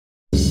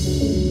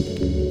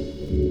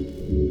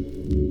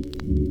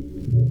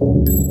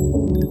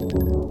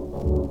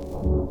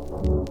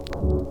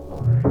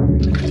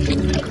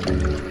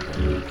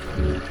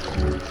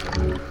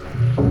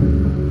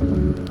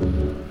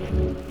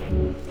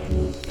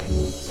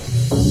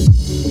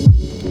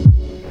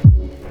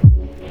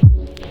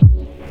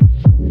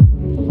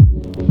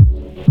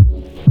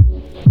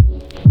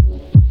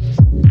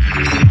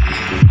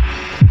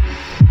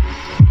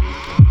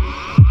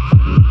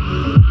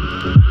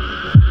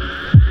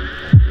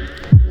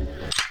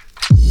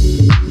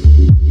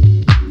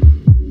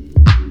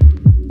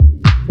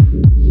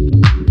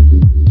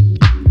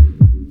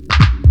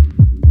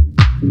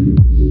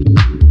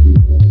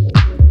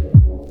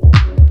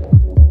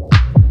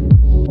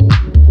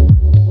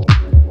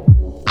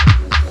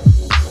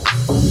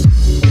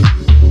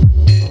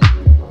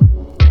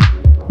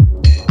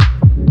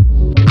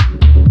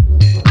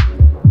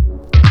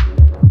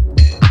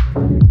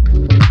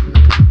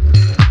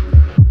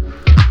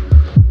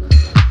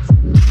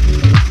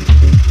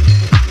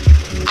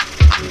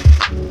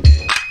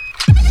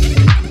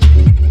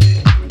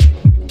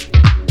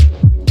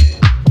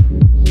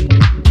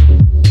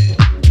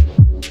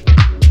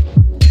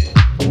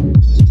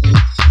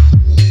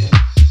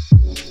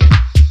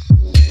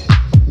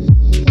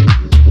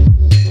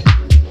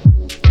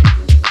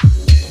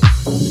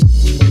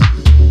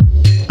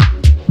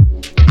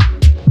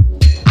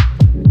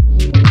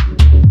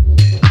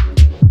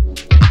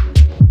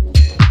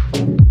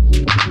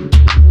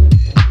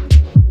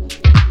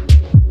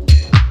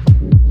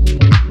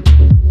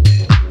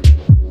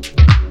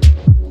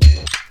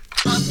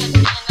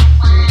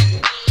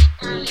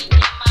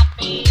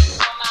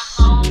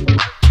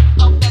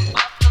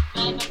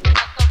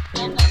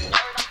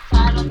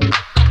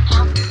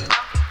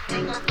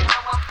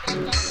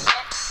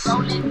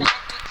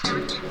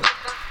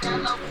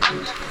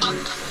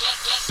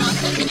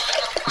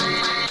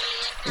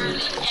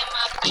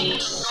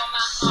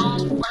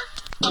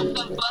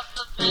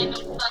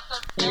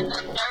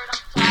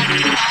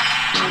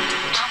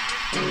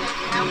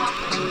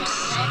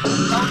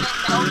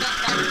Valentino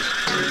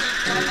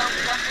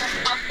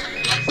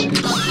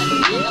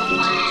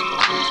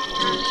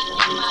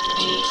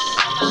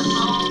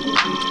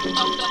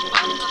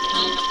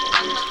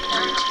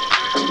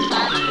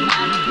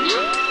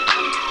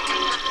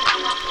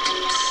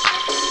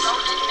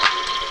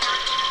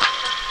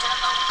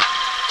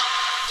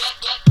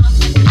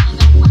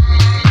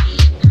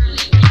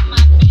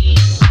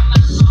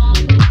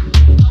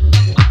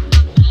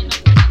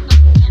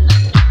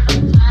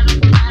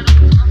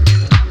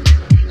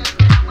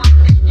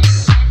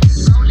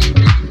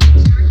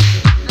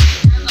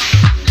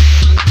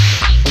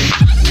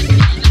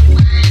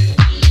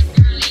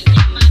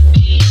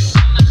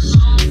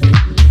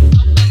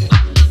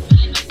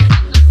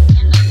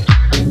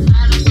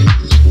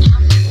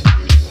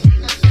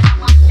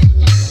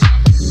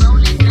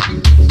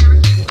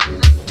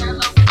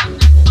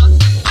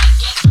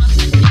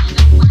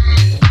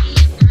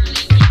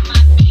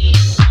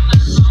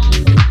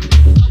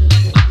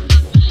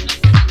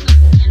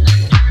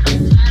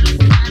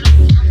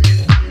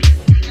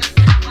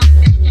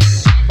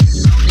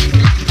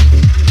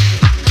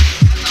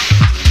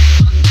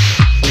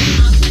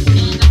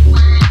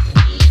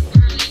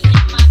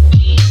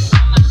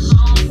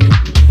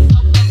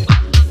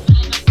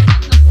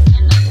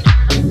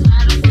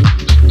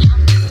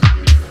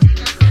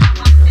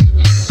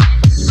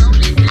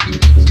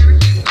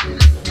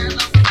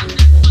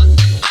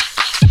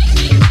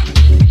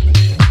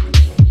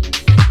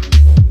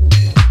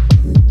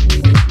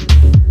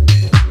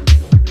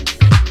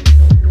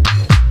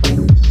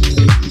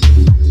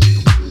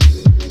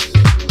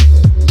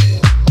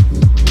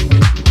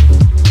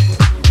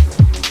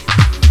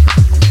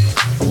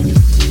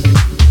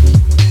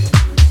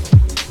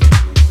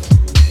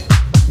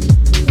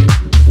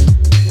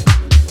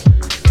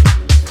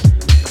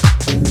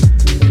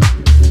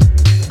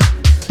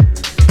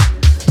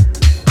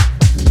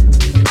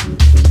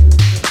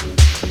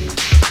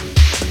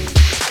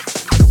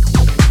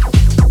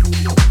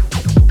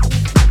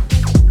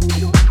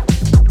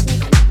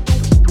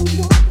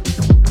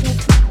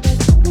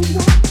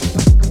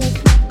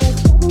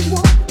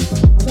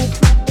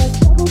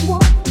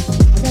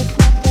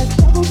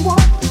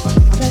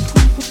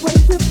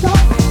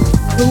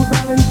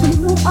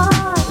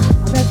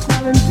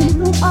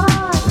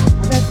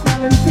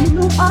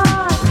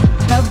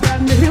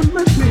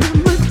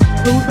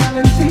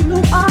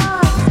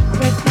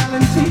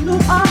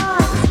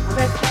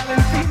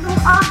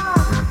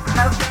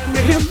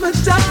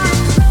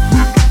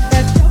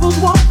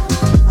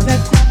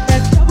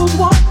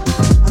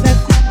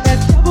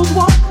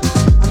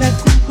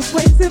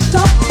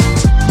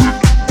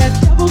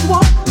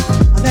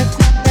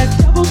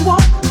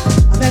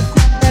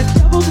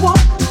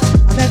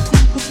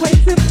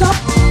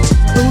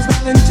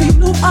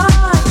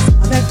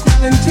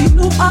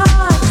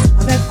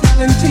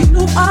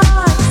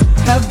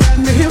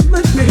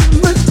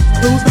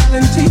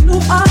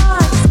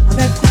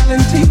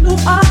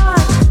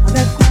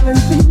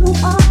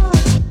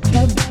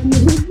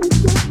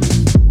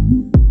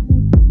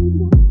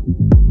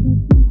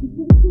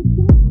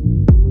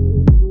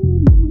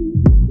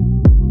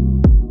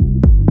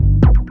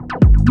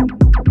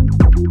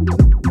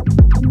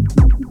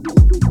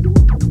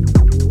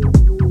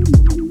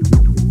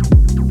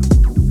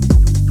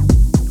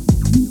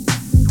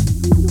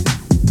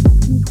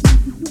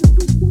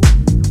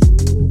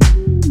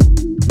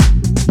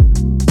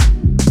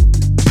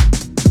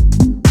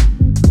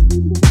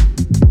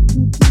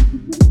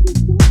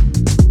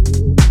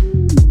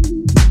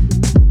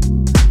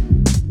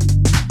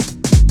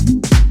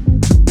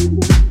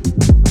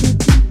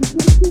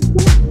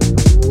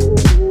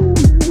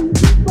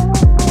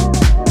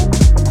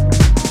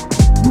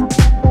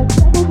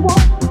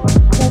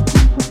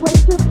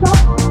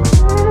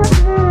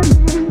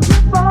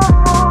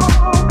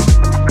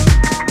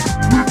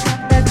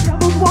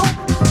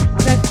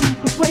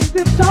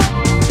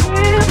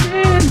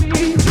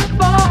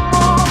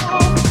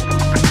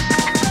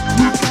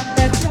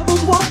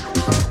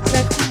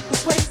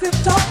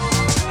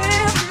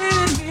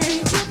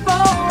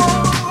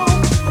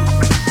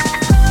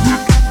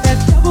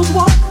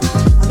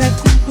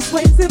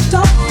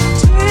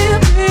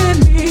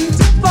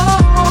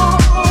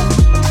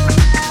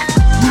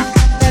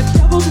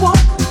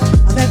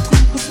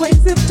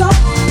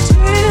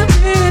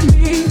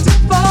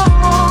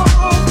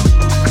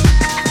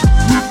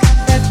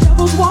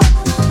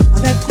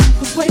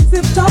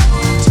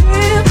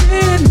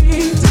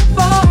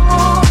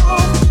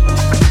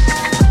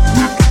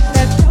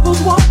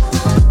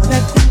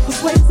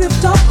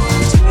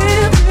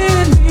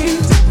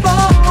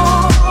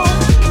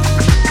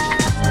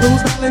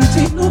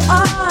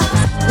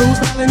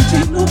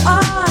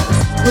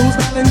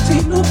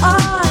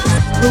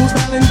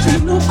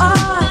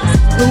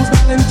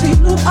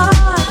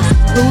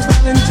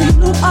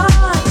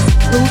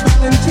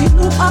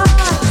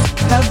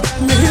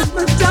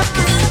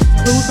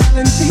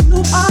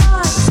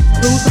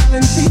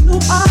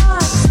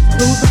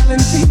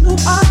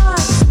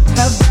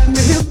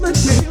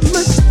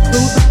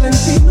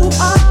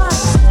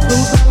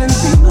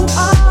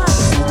eyes,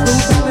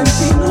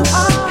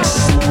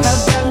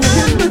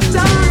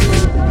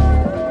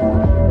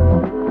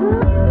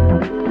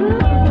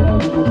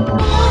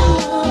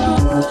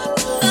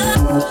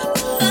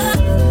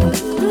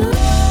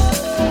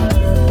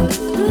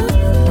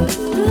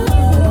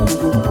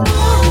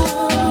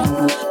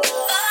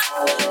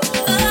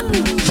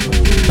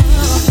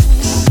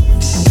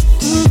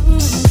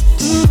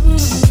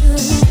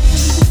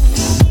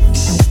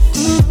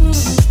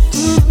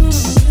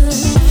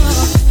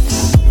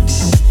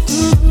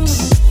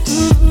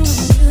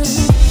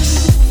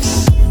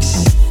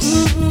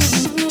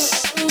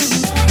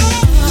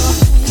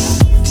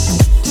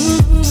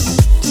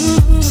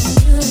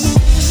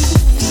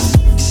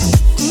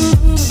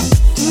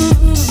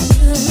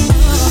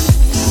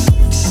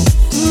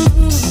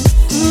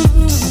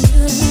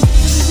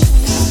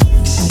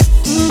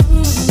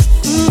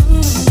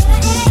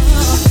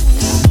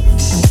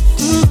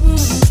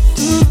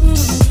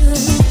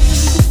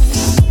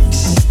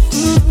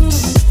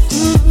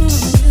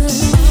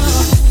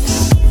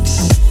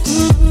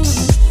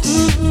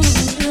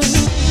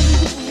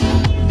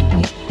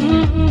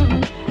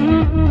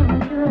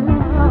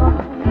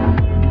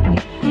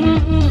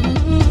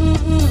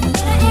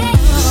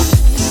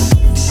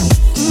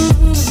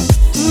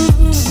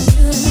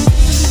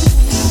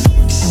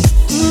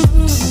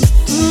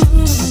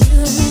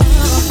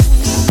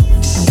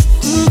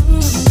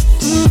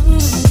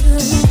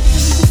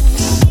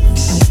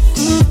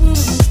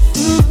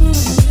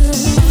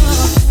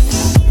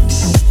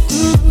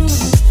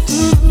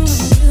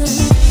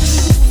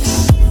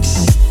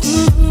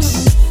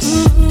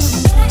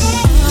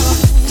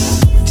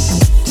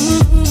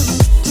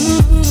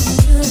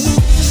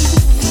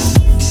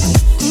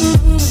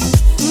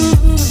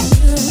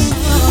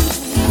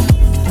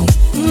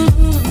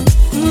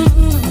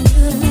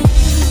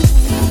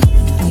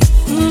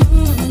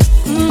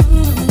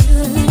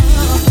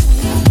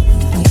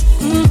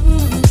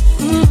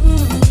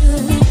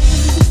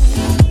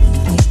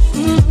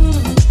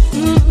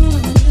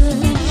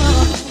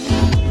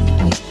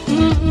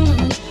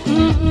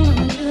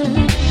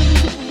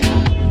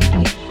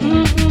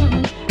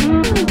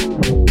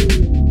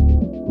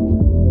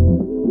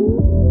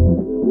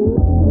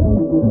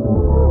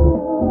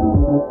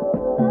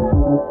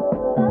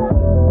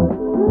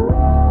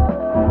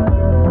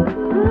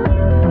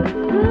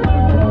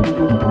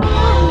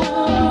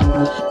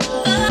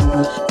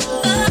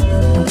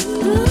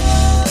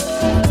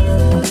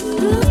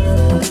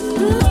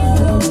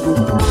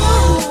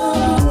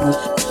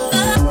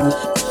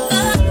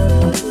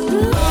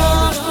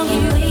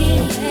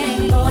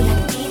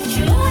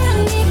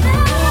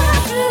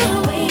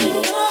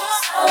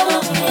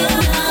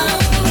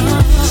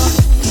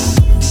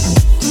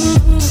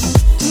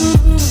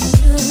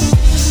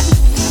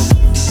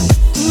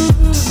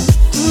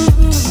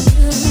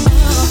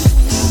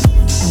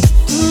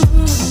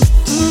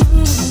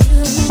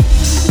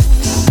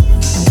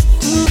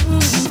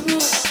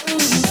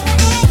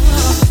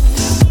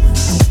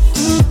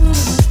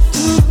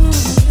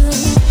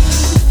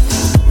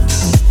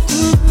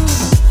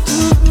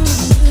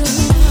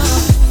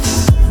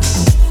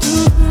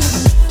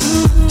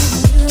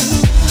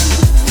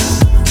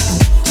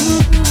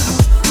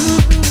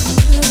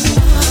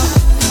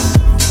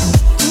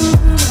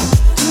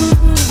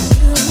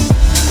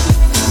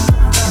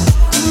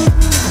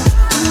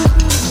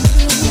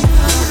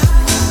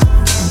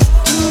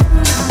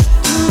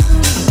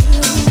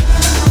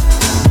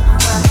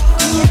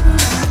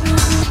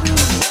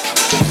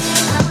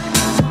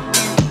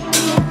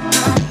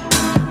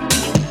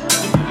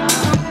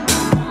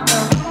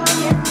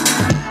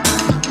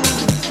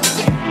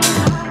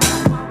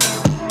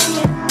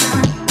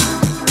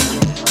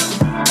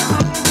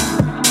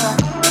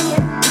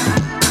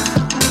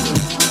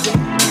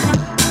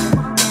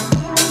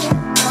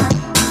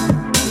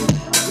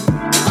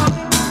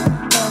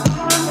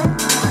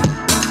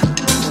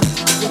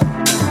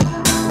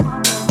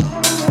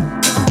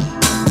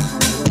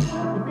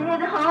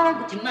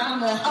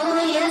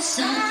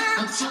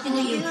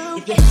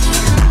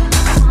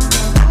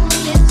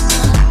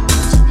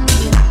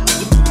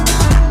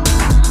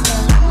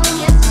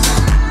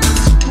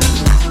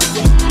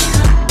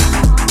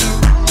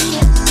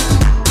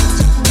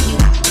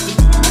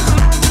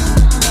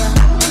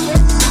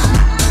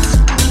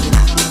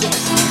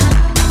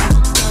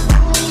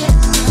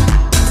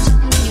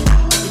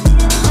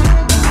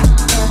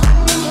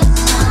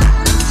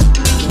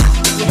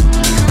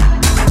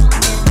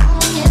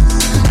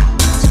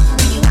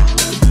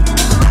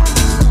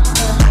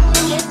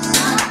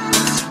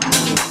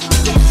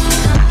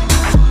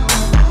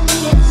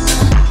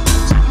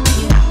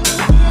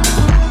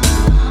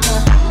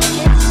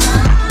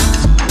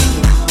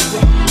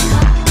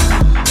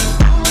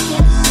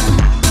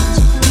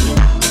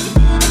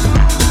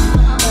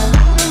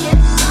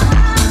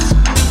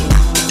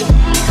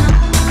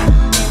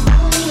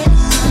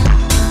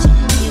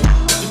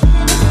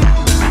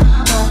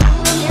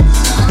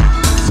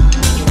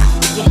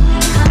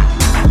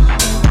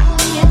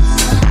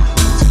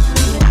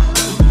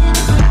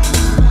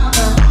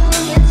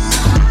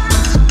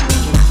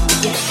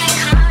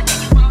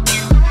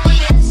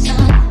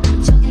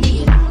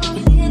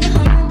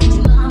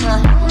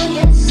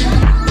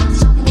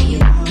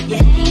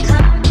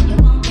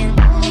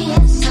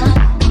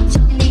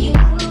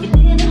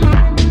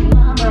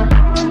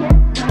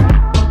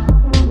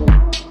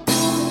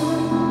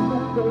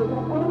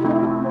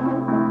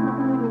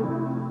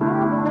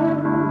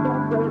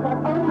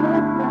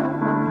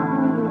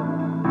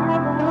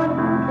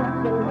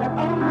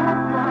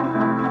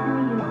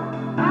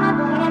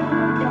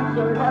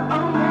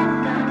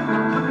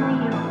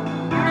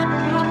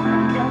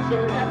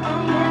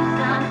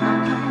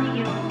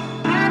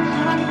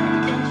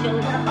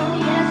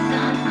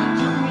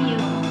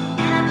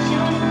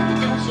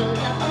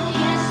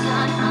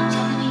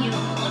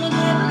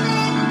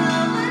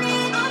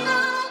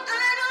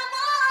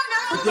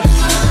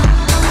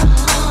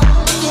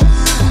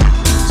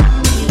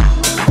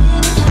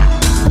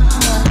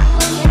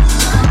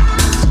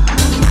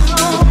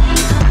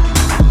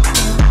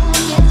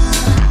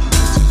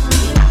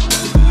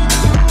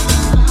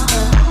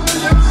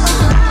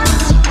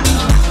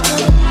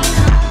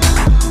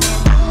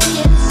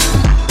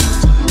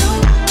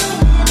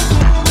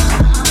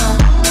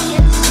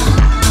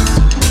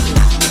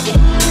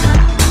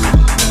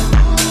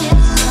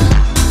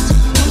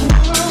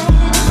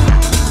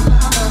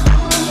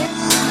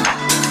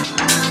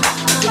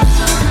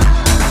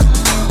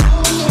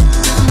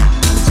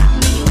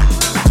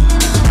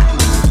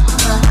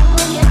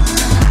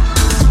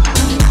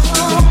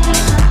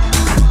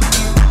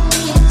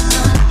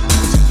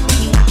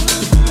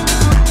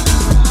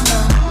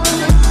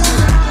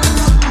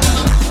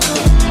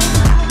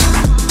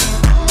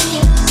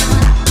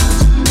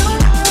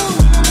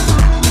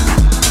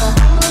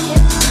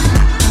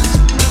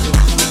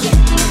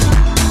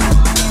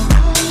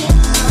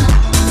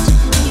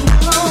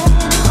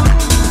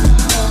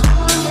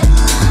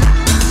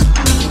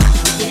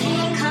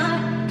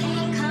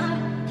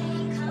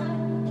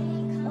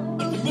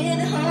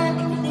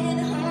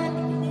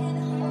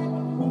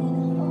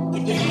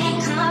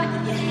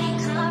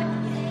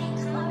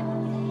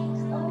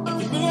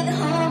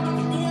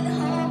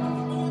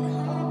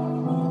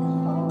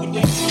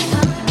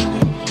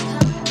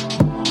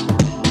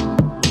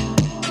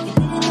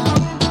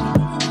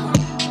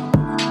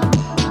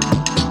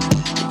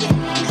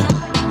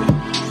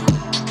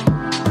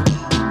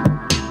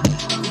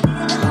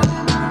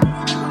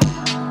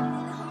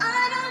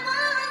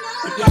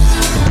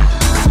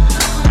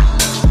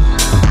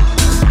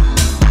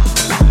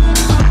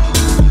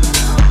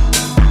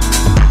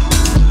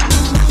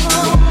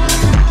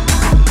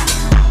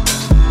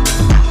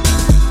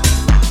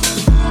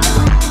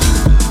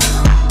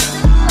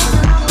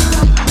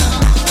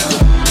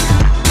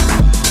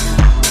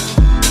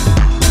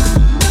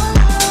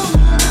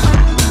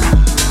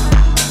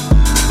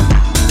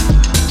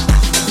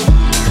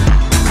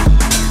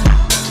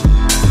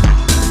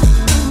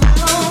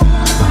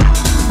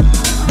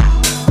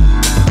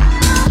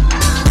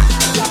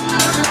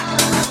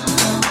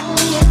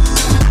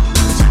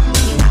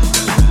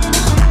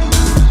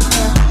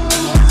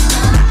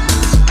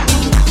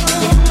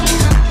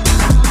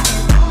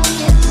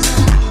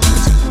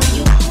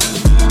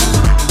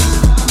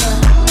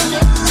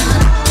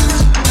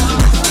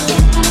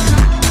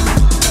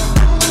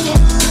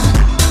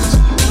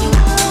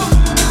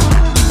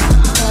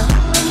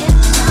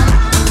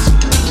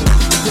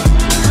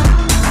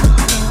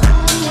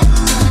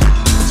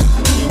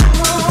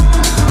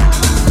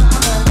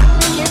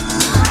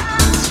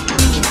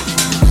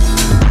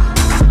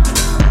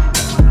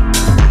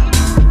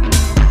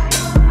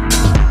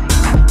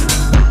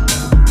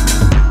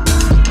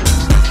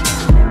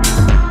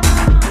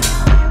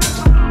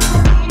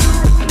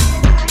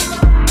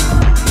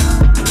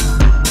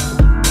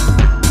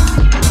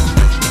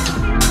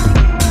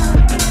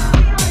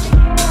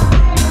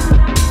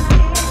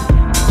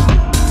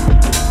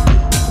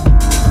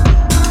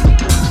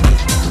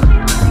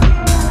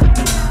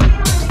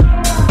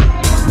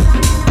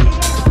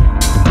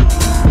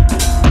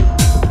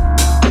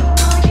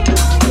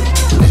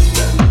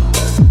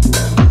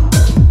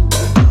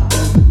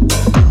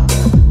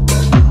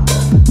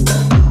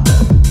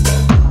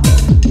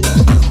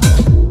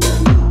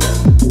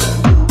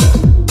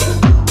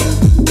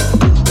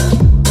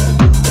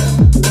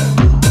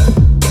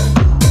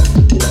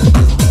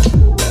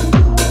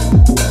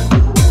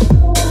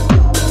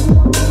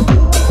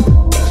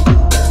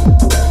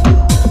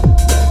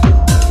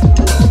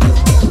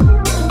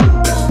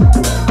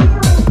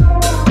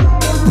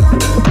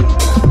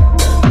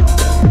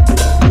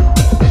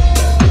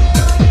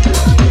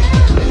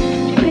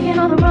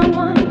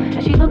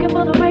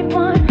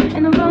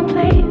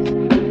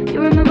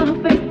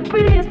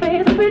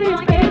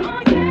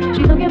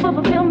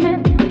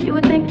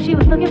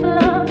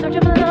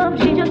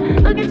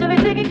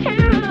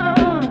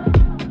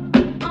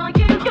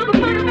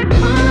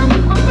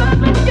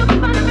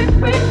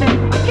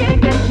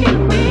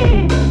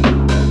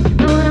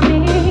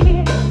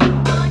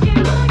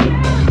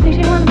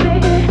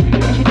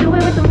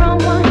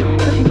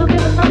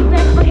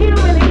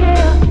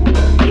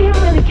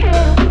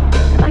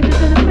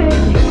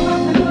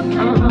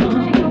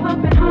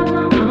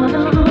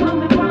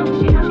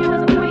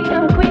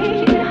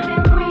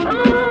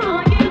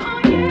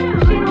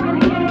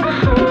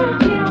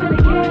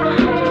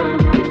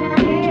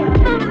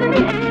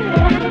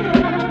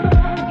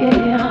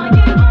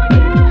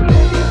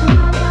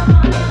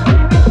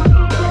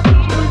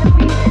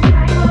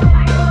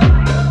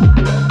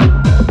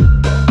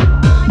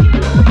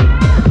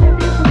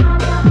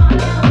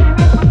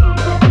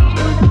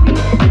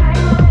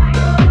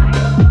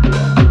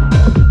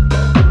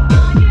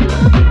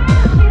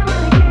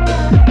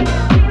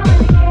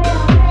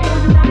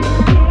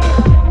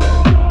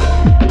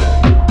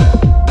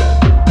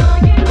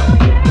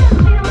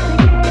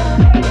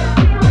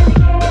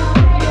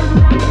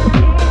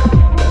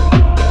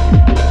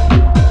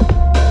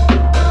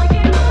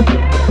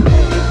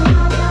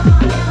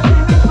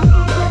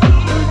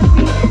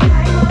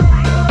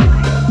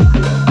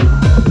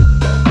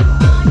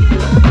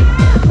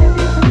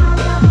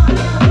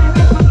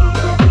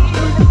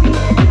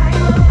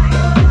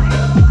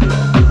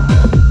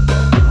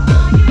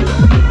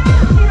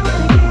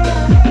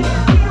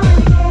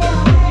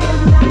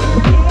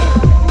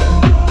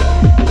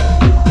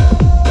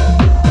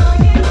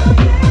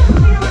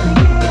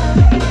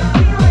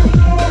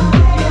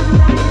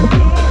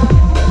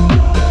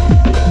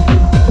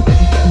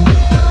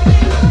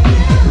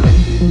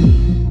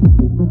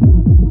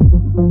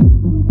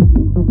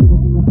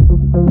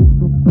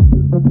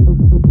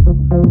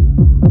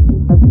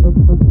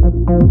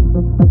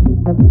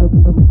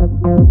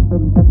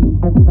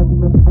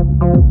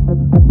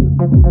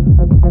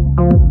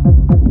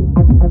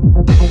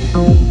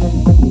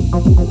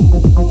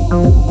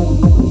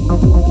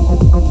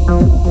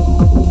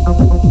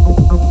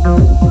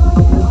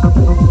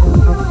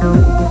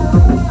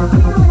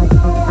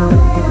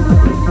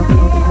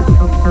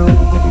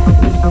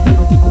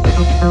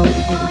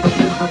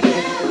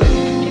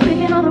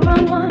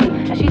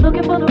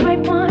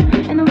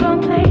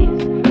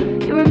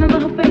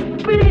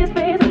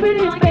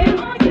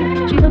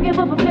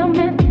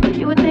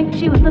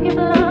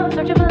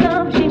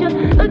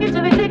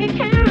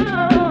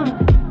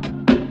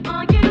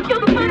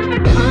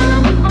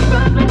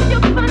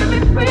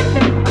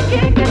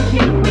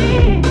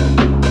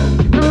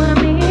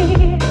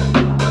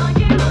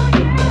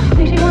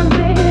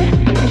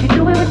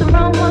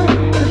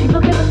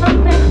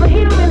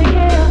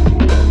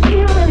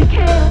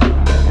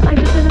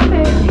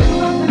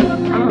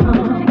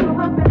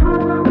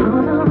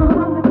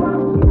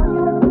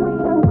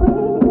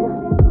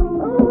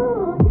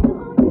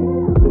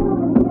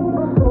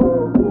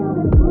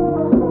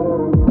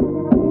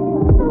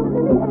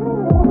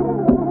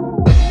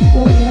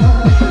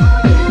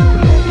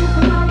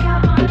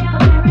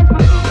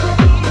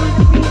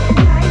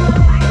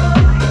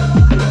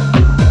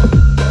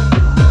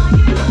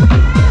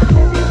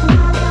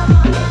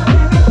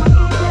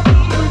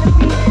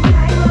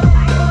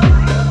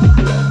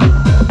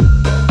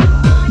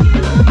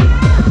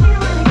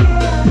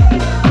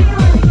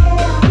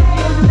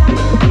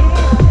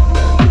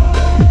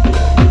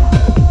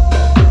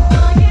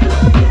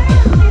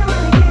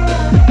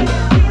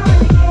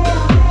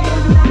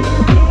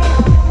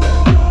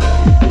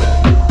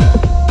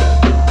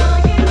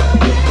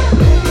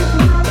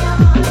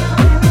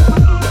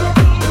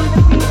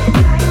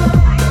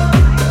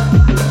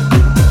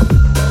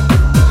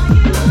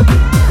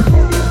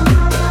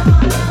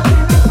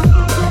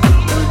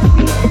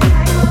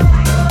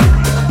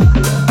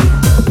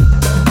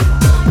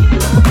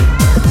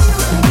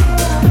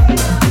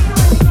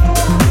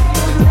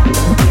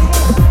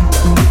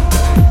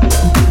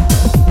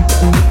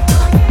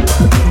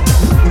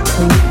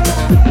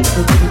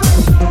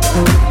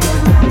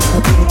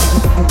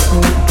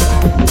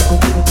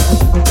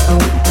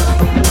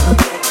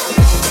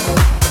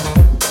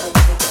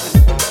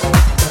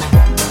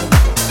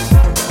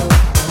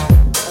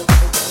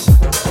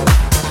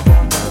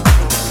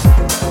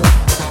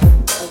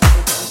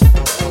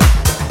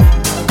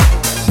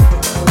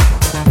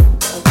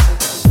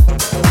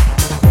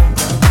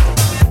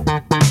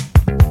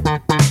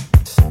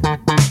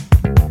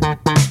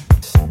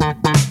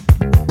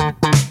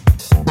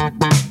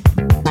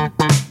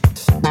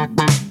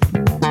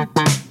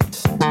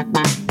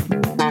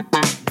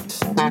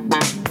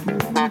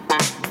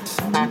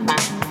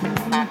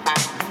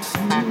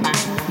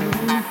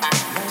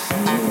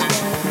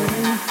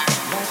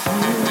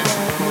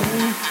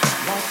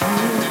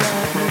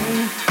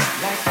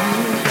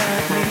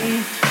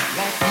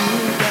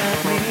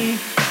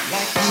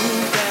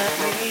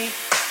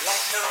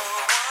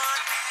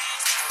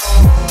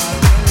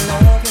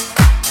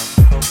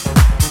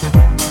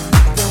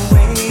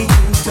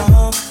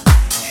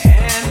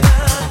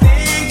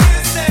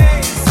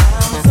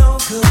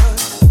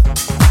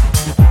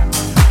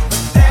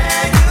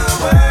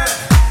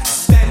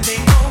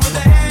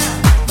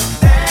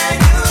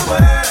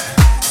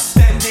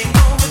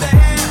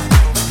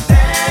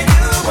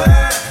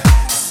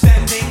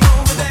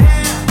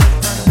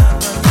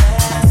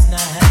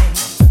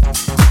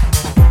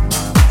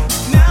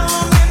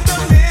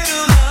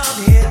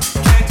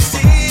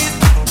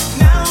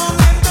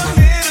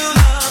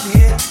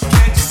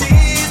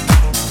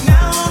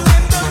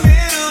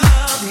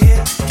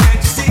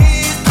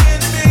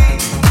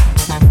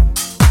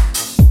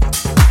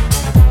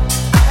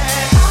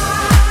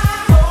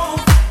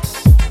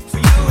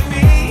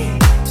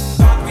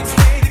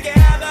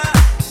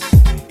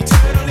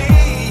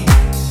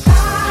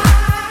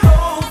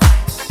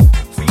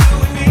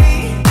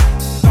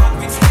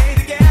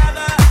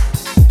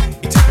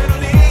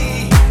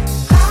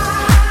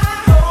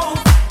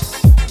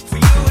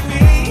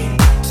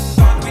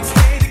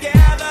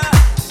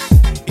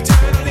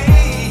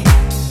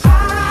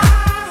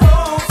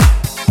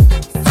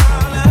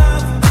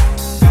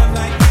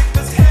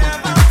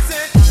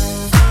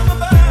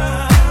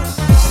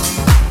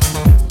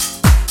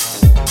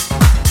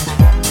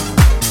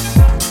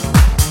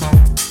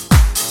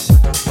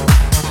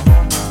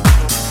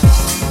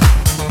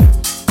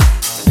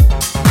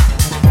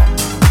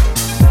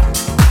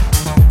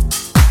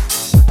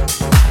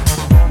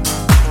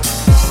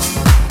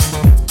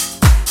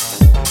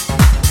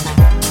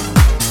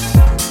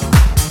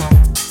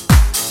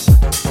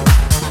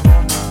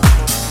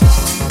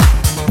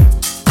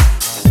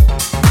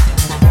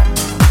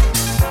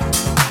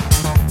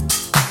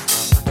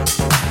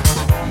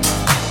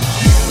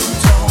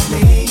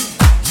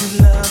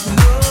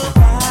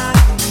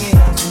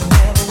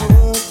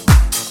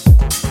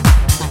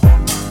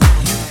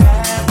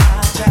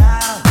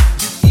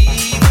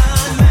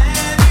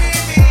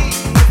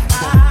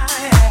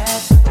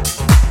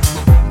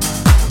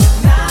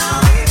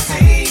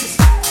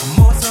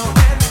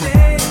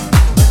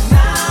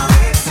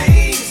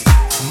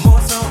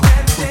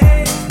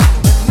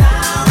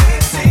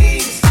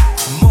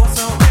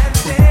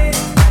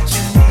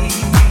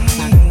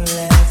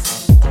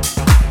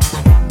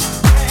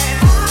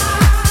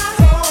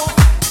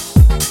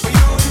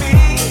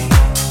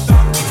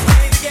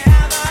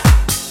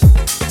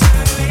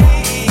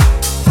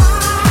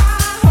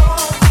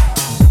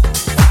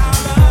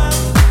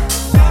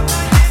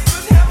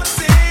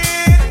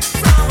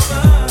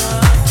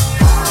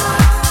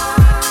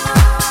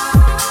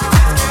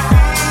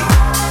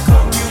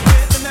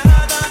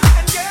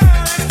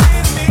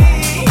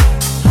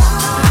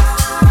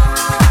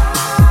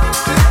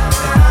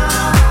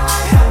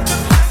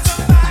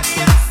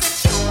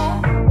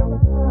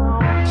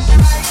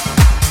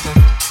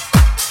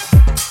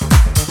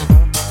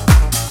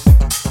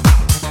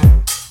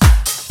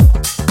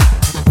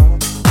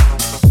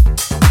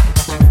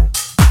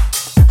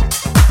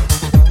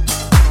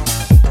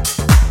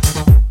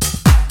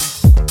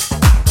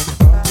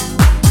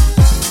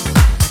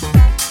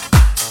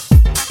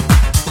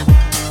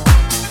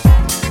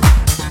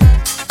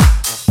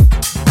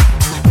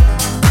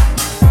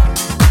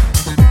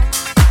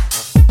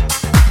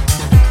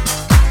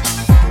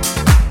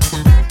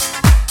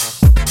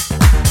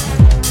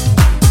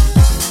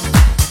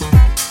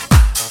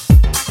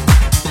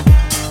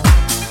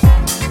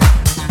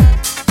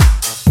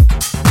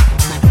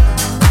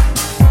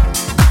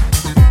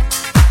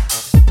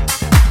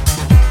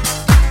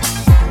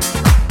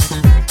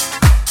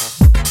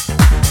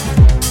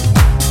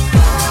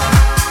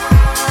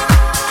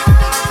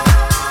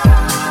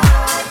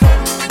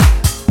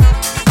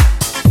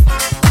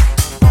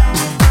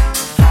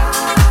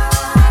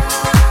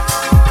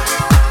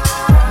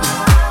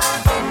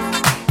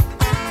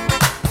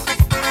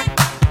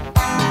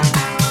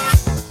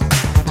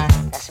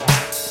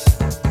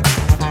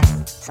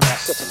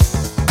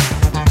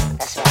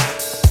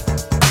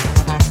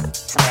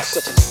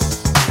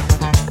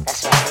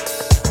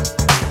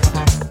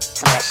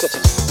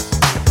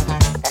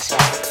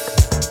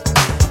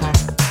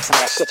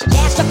 shit.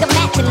 Dad struck a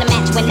match and the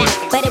match went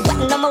out, but it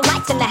wasn't no more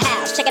lights in the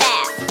house. Check it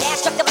out. Dad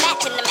struck a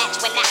match and the match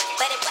went out,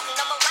 but it wasn't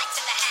no more lights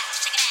in the house.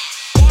 Check it out.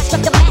 Dad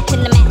struck a match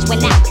and the match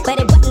went out, but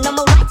it wasn't no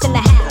more lights in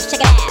the house.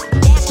 Check it out.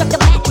 Dad struck a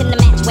match and the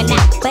match went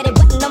out, but it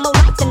wasn't no more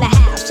lights in the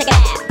house. Check it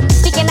out.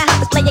 Speaking of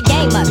how to play a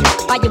game of it.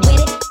 Are you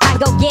with it? I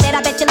go get it.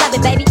 I bet you love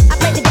it, baby. I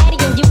play the daddy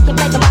and you can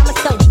play the mama,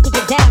 so you can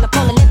get down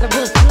upon the living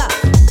room floor.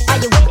 Are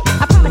you with it?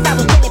 I promise I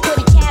will kill it. Put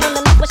a cat on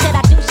the list. What should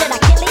I do? Should I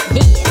kill it?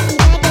 Yeah.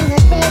 Back in the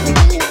days when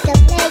we used to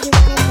play, you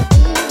wanted to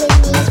be with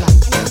me. That's right.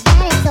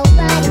 That is so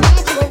bright and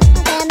natural.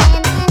 That man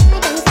that I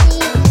can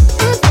see.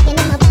 I'm sticking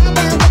in my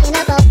background, picking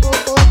up a fool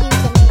for you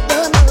to make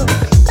your move.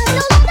 But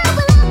no longer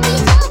will I be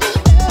so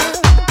weak.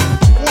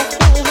 Let's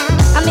play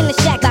high. I'm in the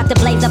shack, about to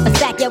blaze up a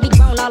sack. Yeah, we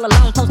grown all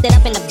alone, posted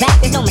up in the back.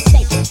 There's no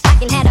mistake. I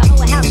can have the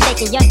whole house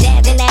shaking. Young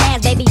dad's in that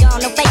ass, baby. Y'all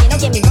no faking.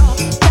 Don't get me wrong.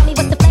 Tell me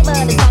what's the flavor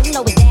of the song. You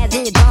know it's dad's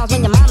in your drawers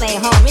when your mama ain't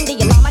home. Ring the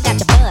alarm, I got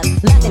the buzz.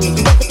 Loving it,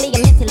 physically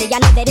and mentally. I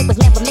knew that it was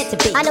never meant to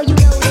be. I know you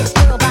know this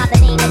girl by the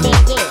name of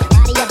Danielle.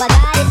 Body of a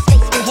goddess,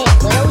 face from head.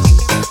 But oh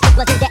shit, this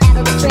wasn't the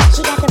average trick.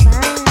 She got the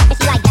vibe. And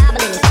she like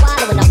gobbling and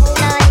swallowing a whole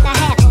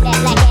 9.5. On that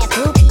black ass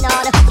groupie and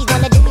all the hoochies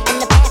wanna do me from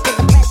the past to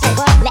the present.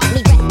 Let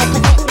me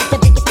represent the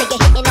biggest nigga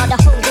hitting all the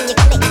hoes in your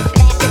clique.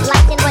 Fast as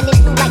lightning, running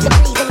through like a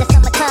breeze in the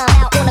summertime.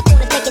 Out on the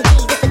corners making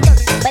G's, it's a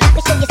thirst. But I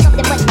can show you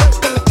something much worse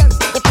than the thirst.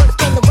 If worst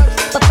came to worst,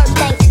 but first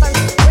things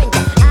first,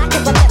 Brenda, I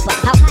can remember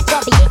how hot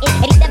y'all be hitting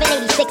 87,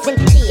 86, and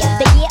yeah.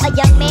 The year a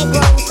young man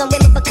grows, some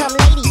women become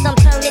ladies, some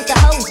turn into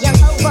hoes. Young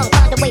hoe wrong,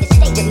 find a way to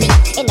stay with me.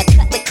 In the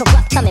cut with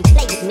corrupt, come and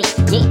play with me.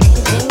 Yeah.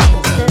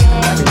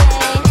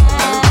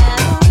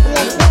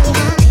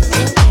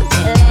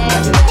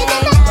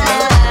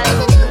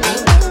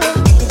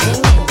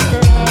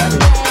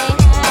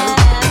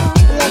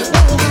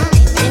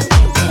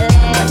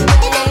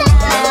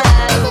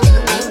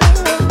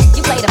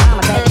 You play the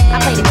mama, baby. I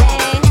play the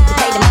daddy. You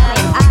play the mama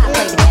and I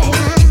play the daddy.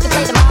 You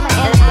play the mama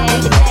and I play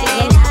the daddy,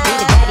 and I be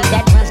the daddy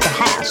that runs the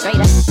house.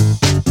 Straight up.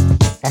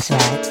 That's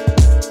right.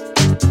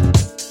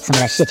 Some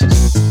of that shit you do.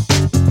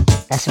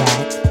 That's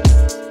right.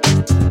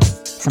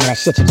 Some of that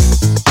shit you do.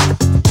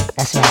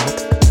 That's right.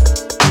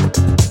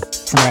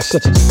 Some of that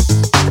shit you do.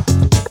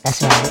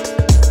 That's right.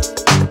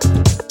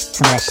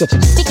 Some of that shit you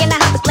do. Speaking of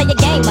how to play a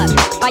game of it.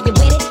 Are you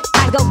with it?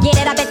 I go get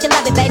it. I bet you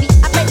love it, baby.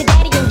 I play the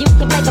daddy and you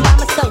can play the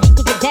mama, so you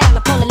can get down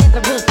upon the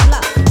living room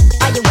floor.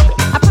 Are you with it?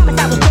 I promise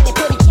I will kill it.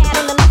 Put a cat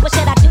on the list. What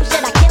should I do?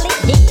 Should I kill it?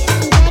 Yeah.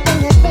 Back in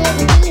the days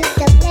when we used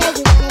to play,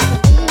 you wanted to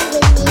be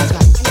with me. That's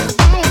right.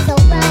 That is so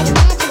bright and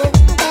natural.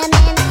 That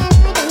man that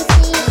I can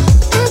see.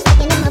 I'm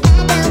sticking in my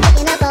background,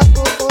 picking up a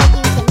fool for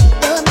you to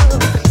make your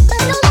move. But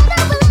no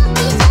longer will I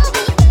be so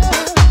weak.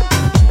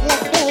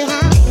 Let's play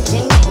high. Let's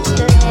play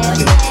high.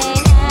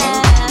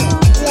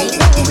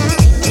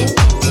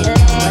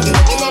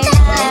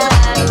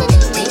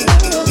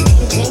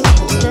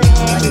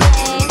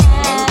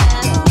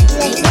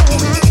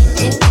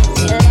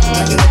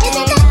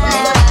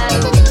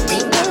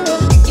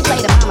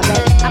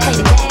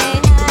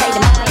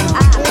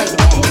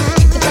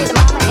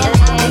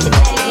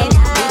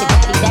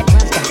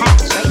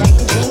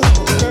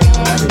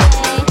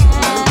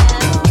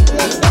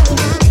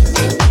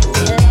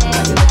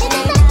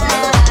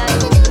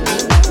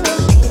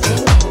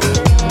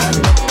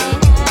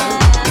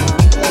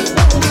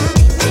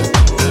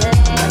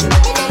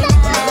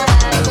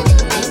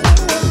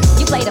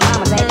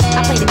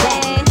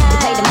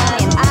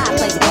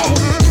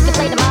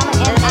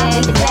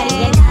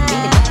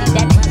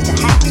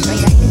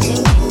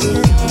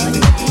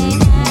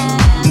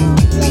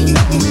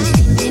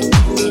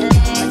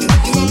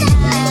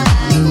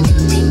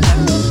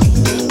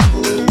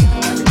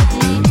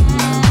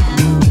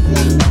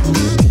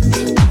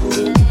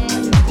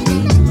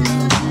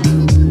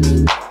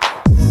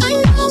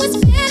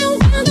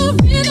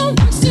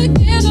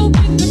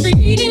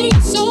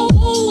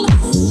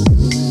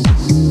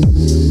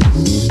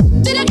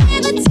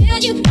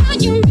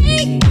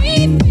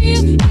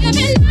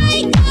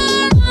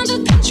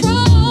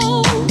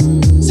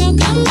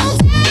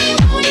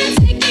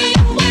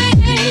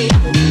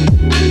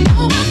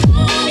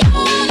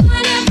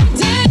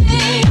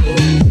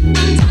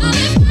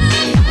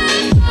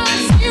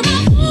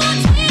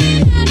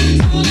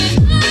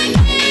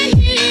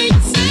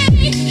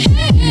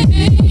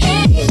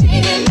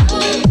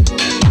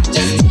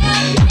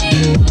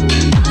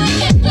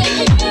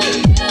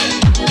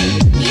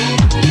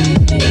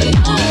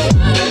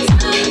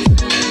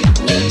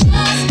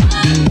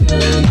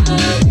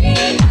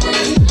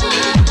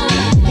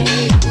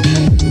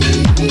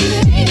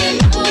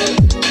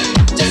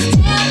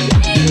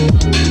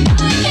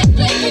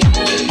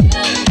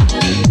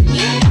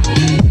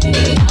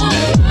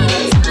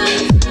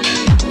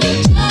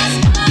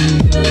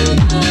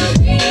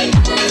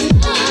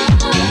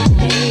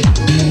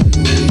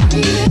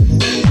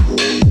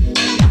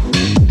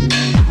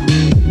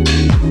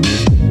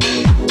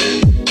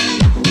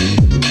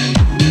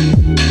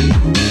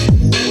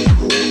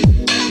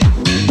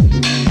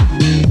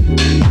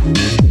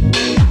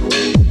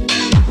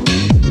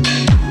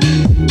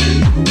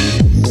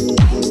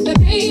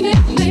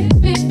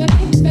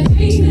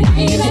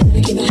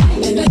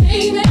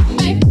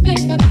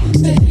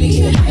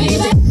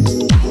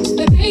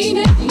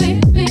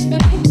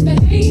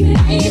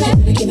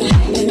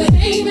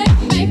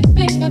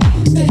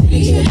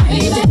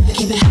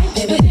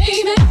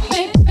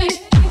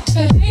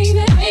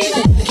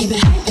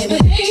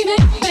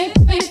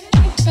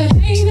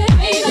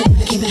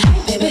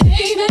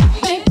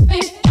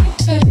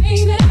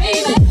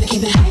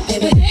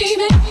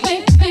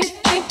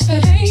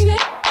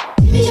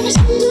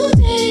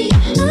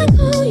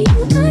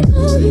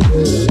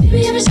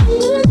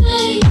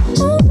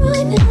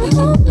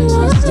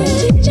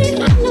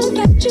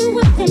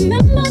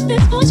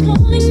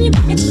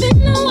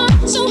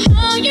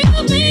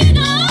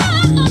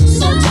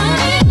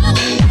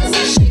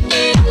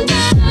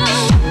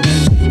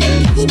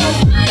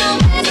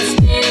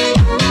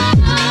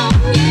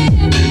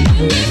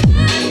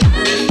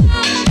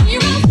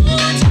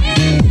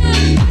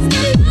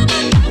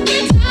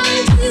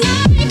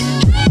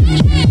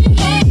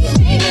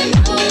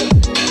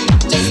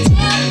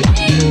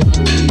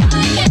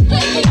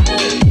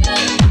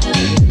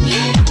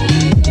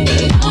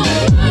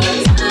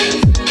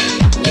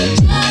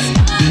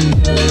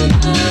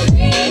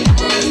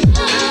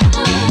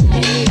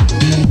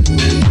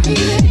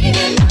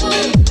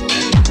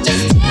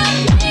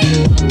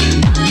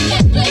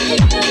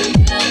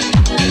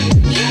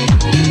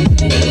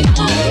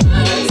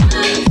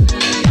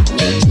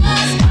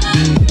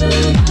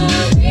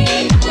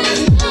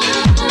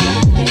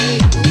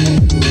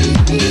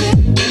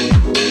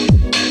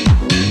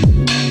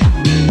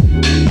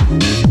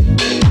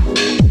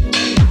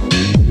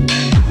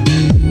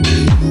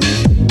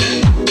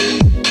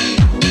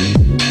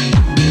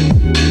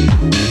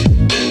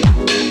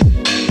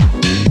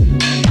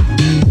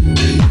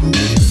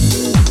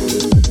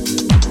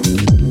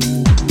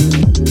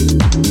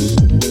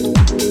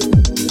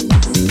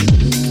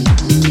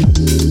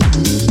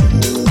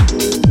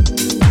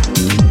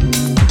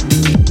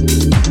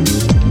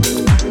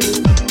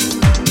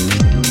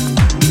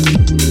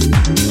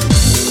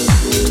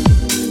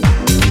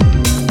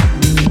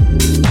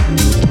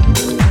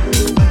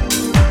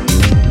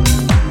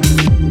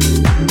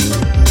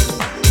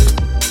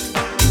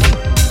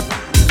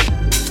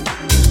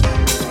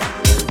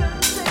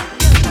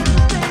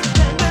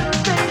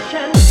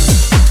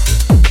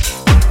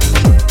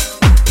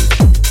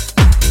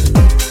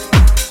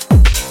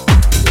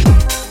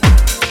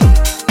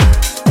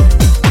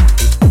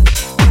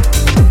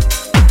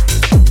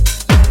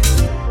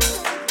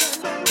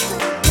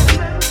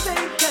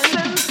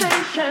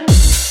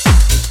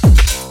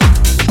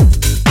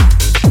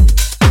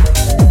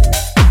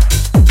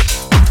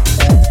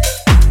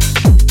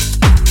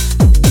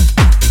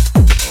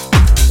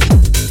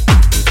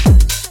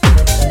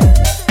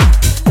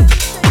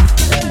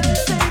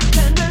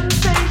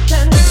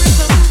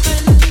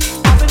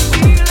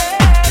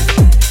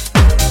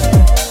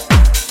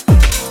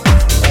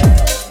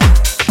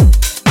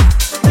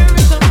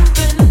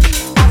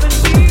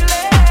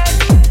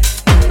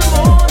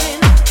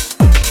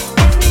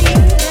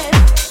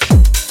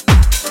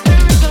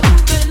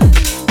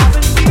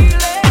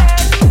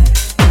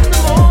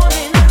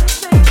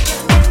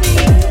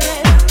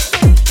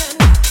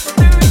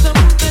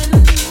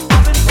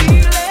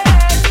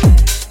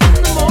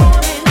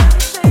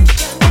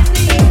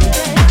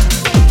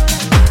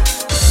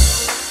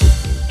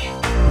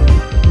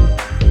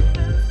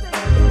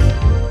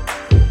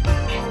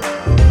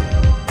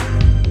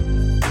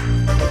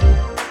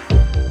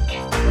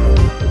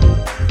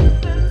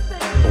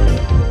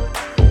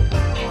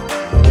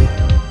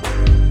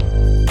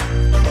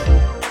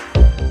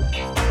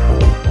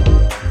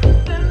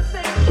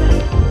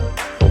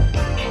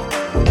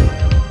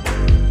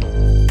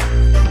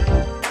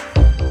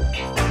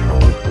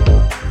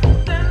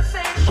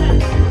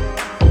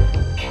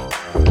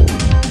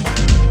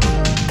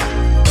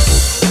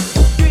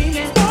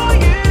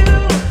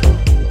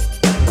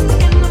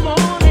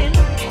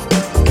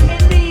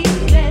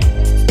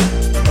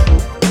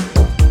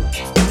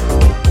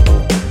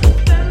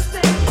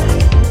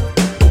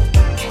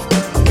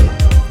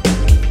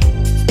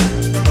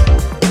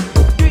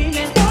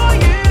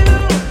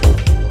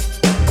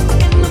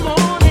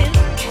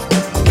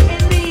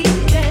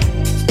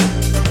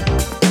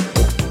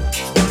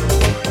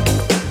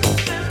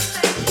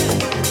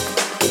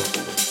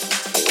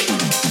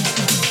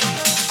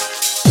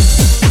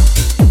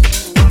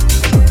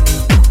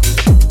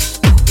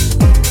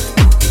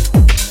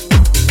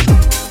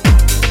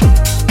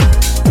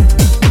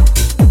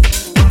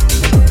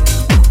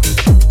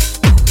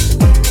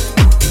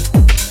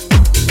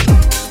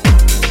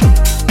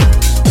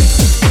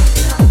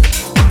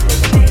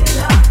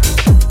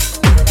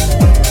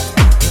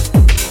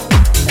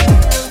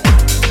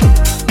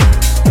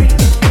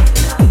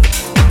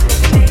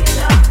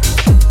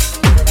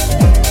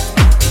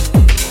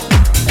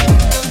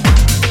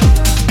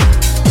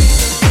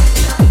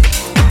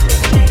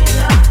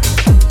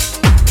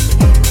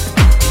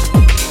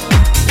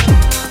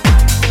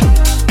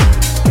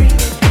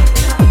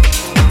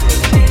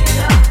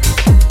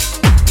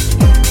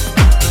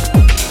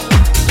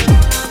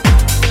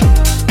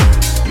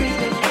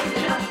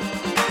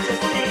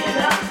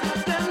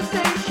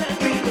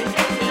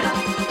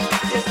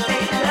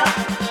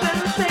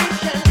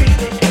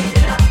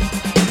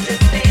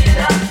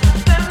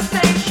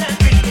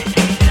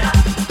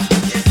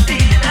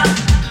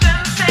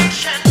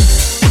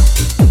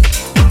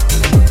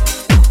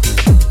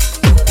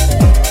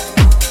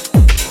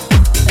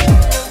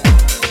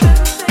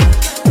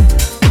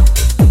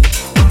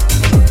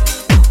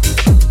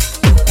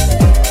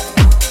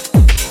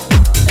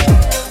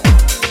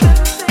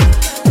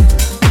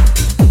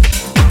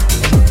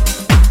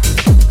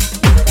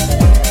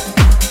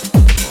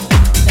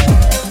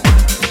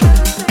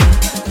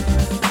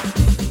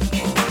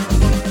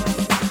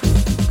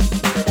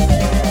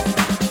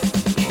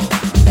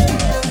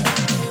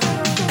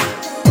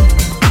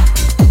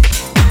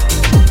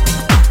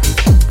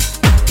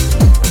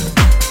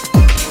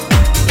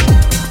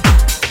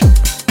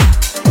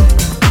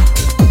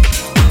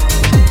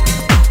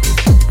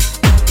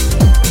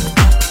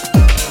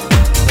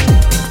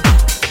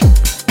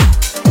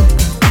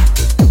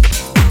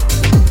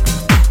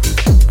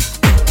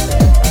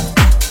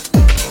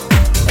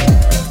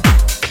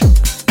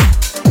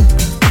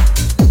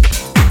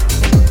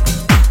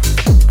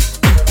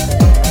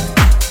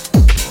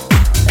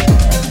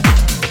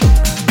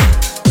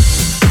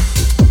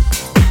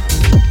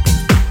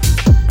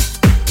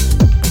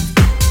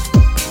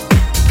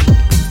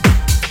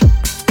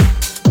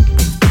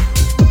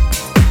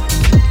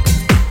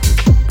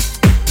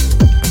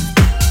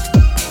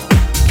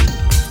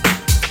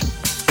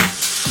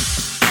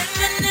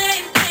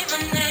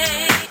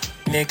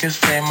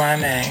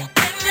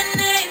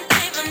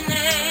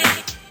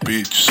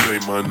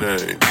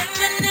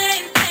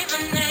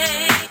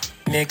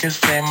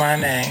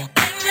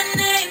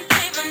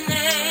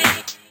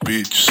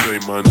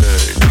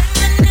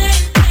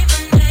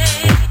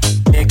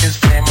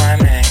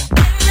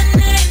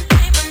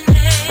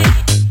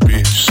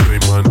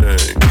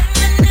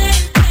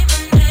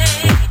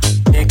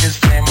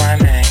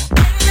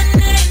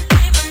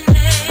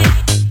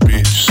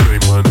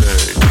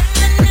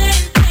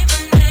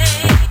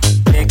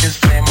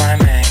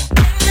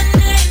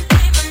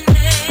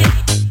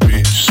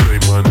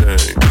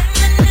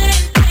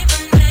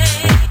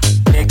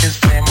 Niggas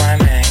say my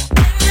name.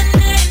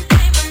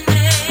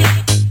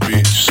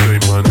 Bitch, say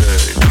my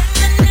name.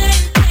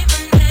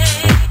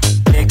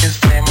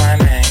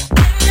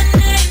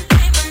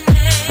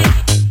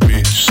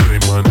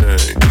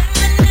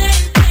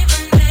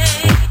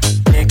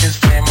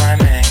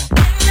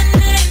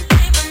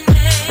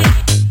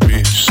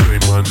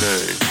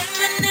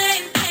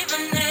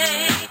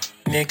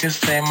 Niggas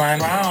say my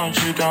name.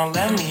 You don't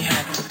let me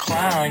have to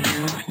clown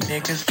you.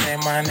 Niggas say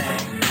my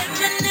name.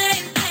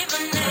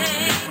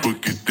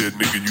 Forget that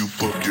nigga you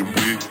fucking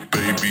with.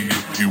 Baby,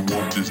 if you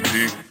want this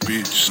dick,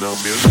 bitch, now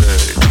me a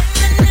name.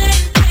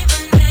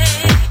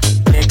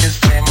 Niggas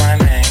say my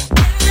name.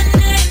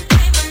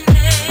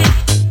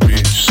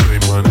 Bitch, say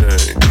my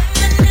name.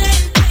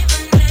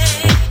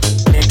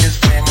 Niggas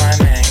say my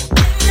name.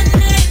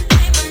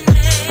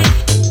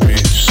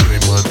 Bitch, say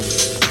my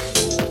name.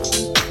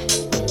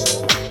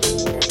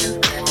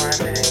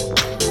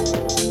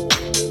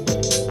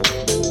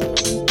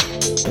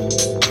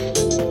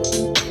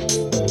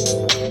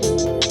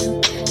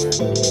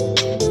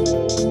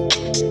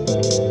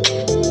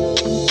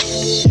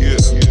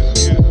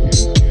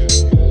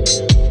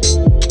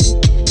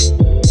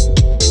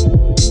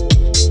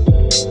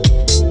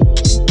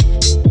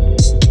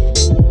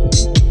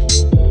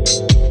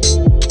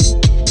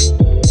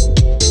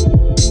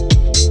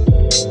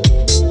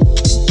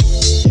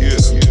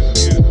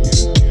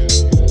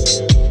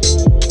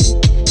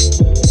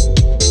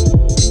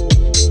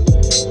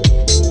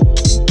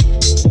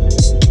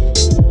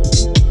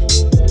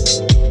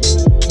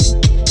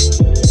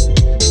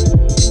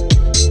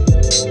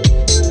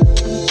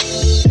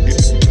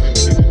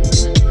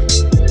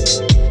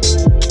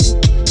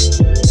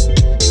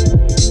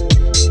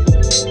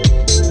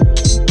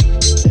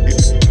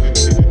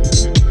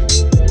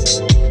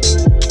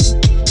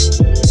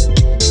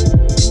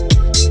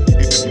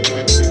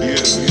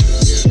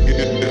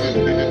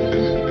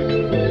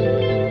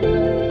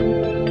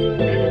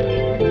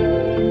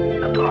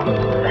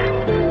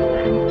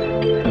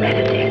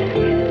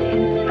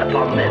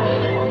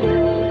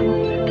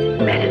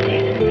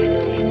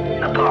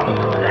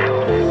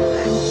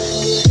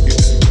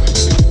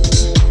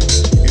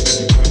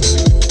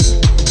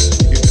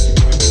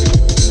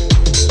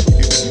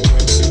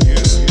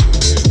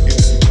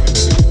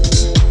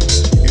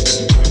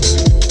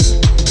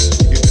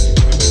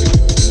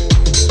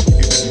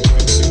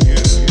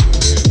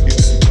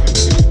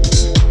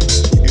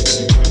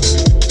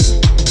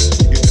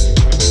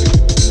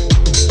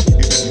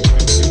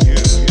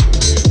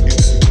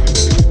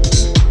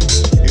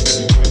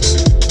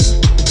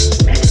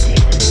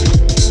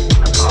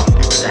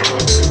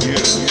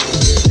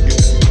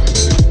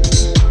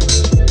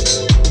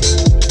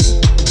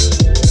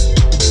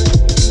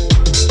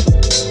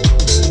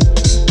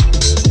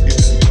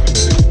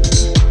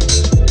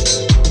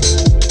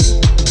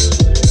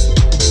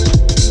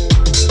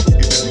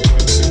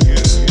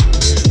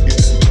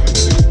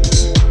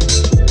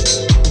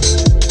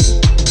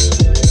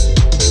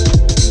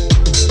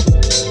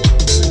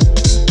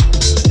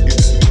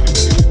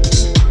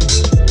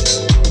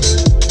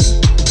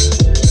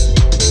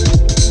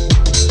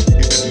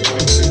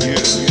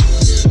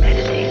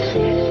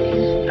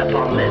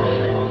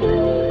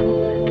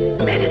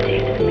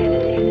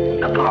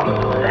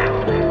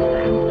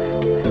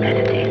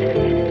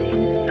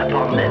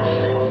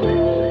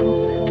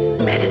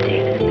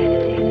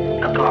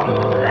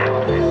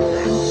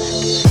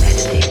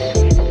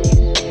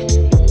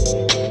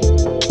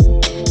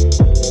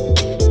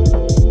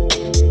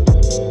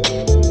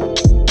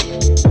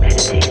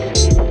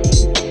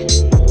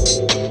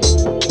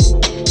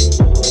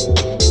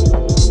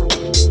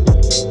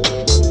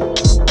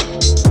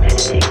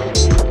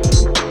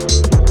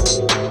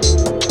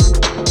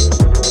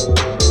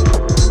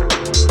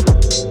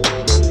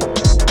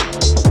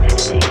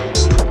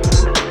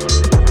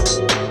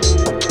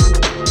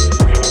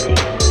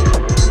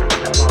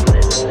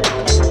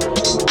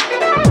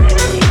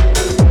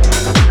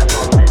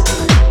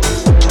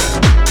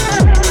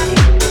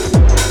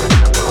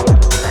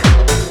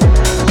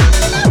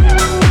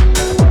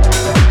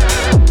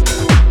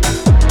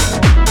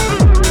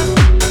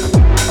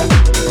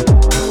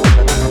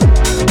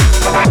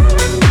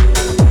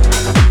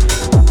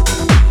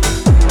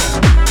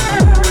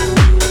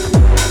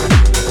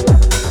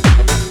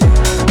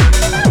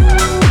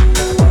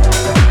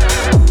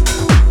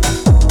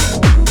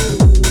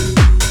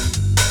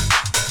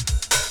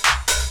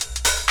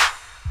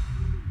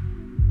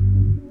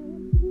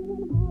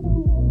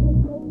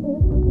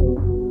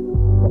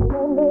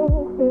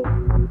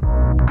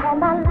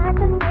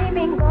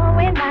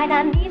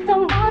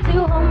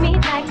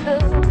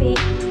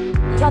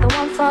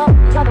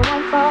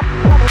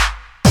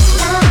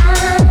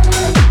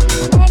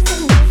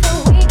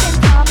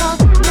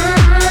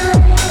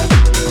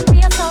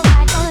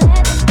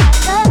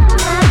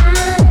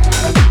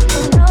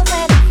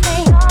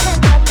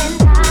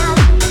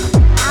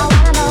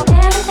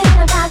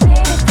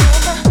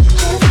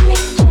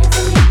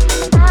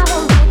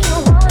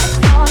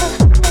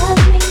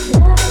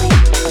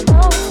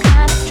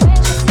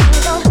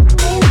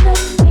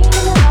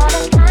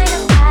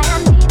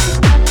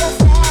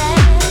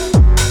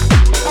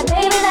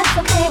 Baby, that's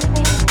okay with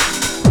me.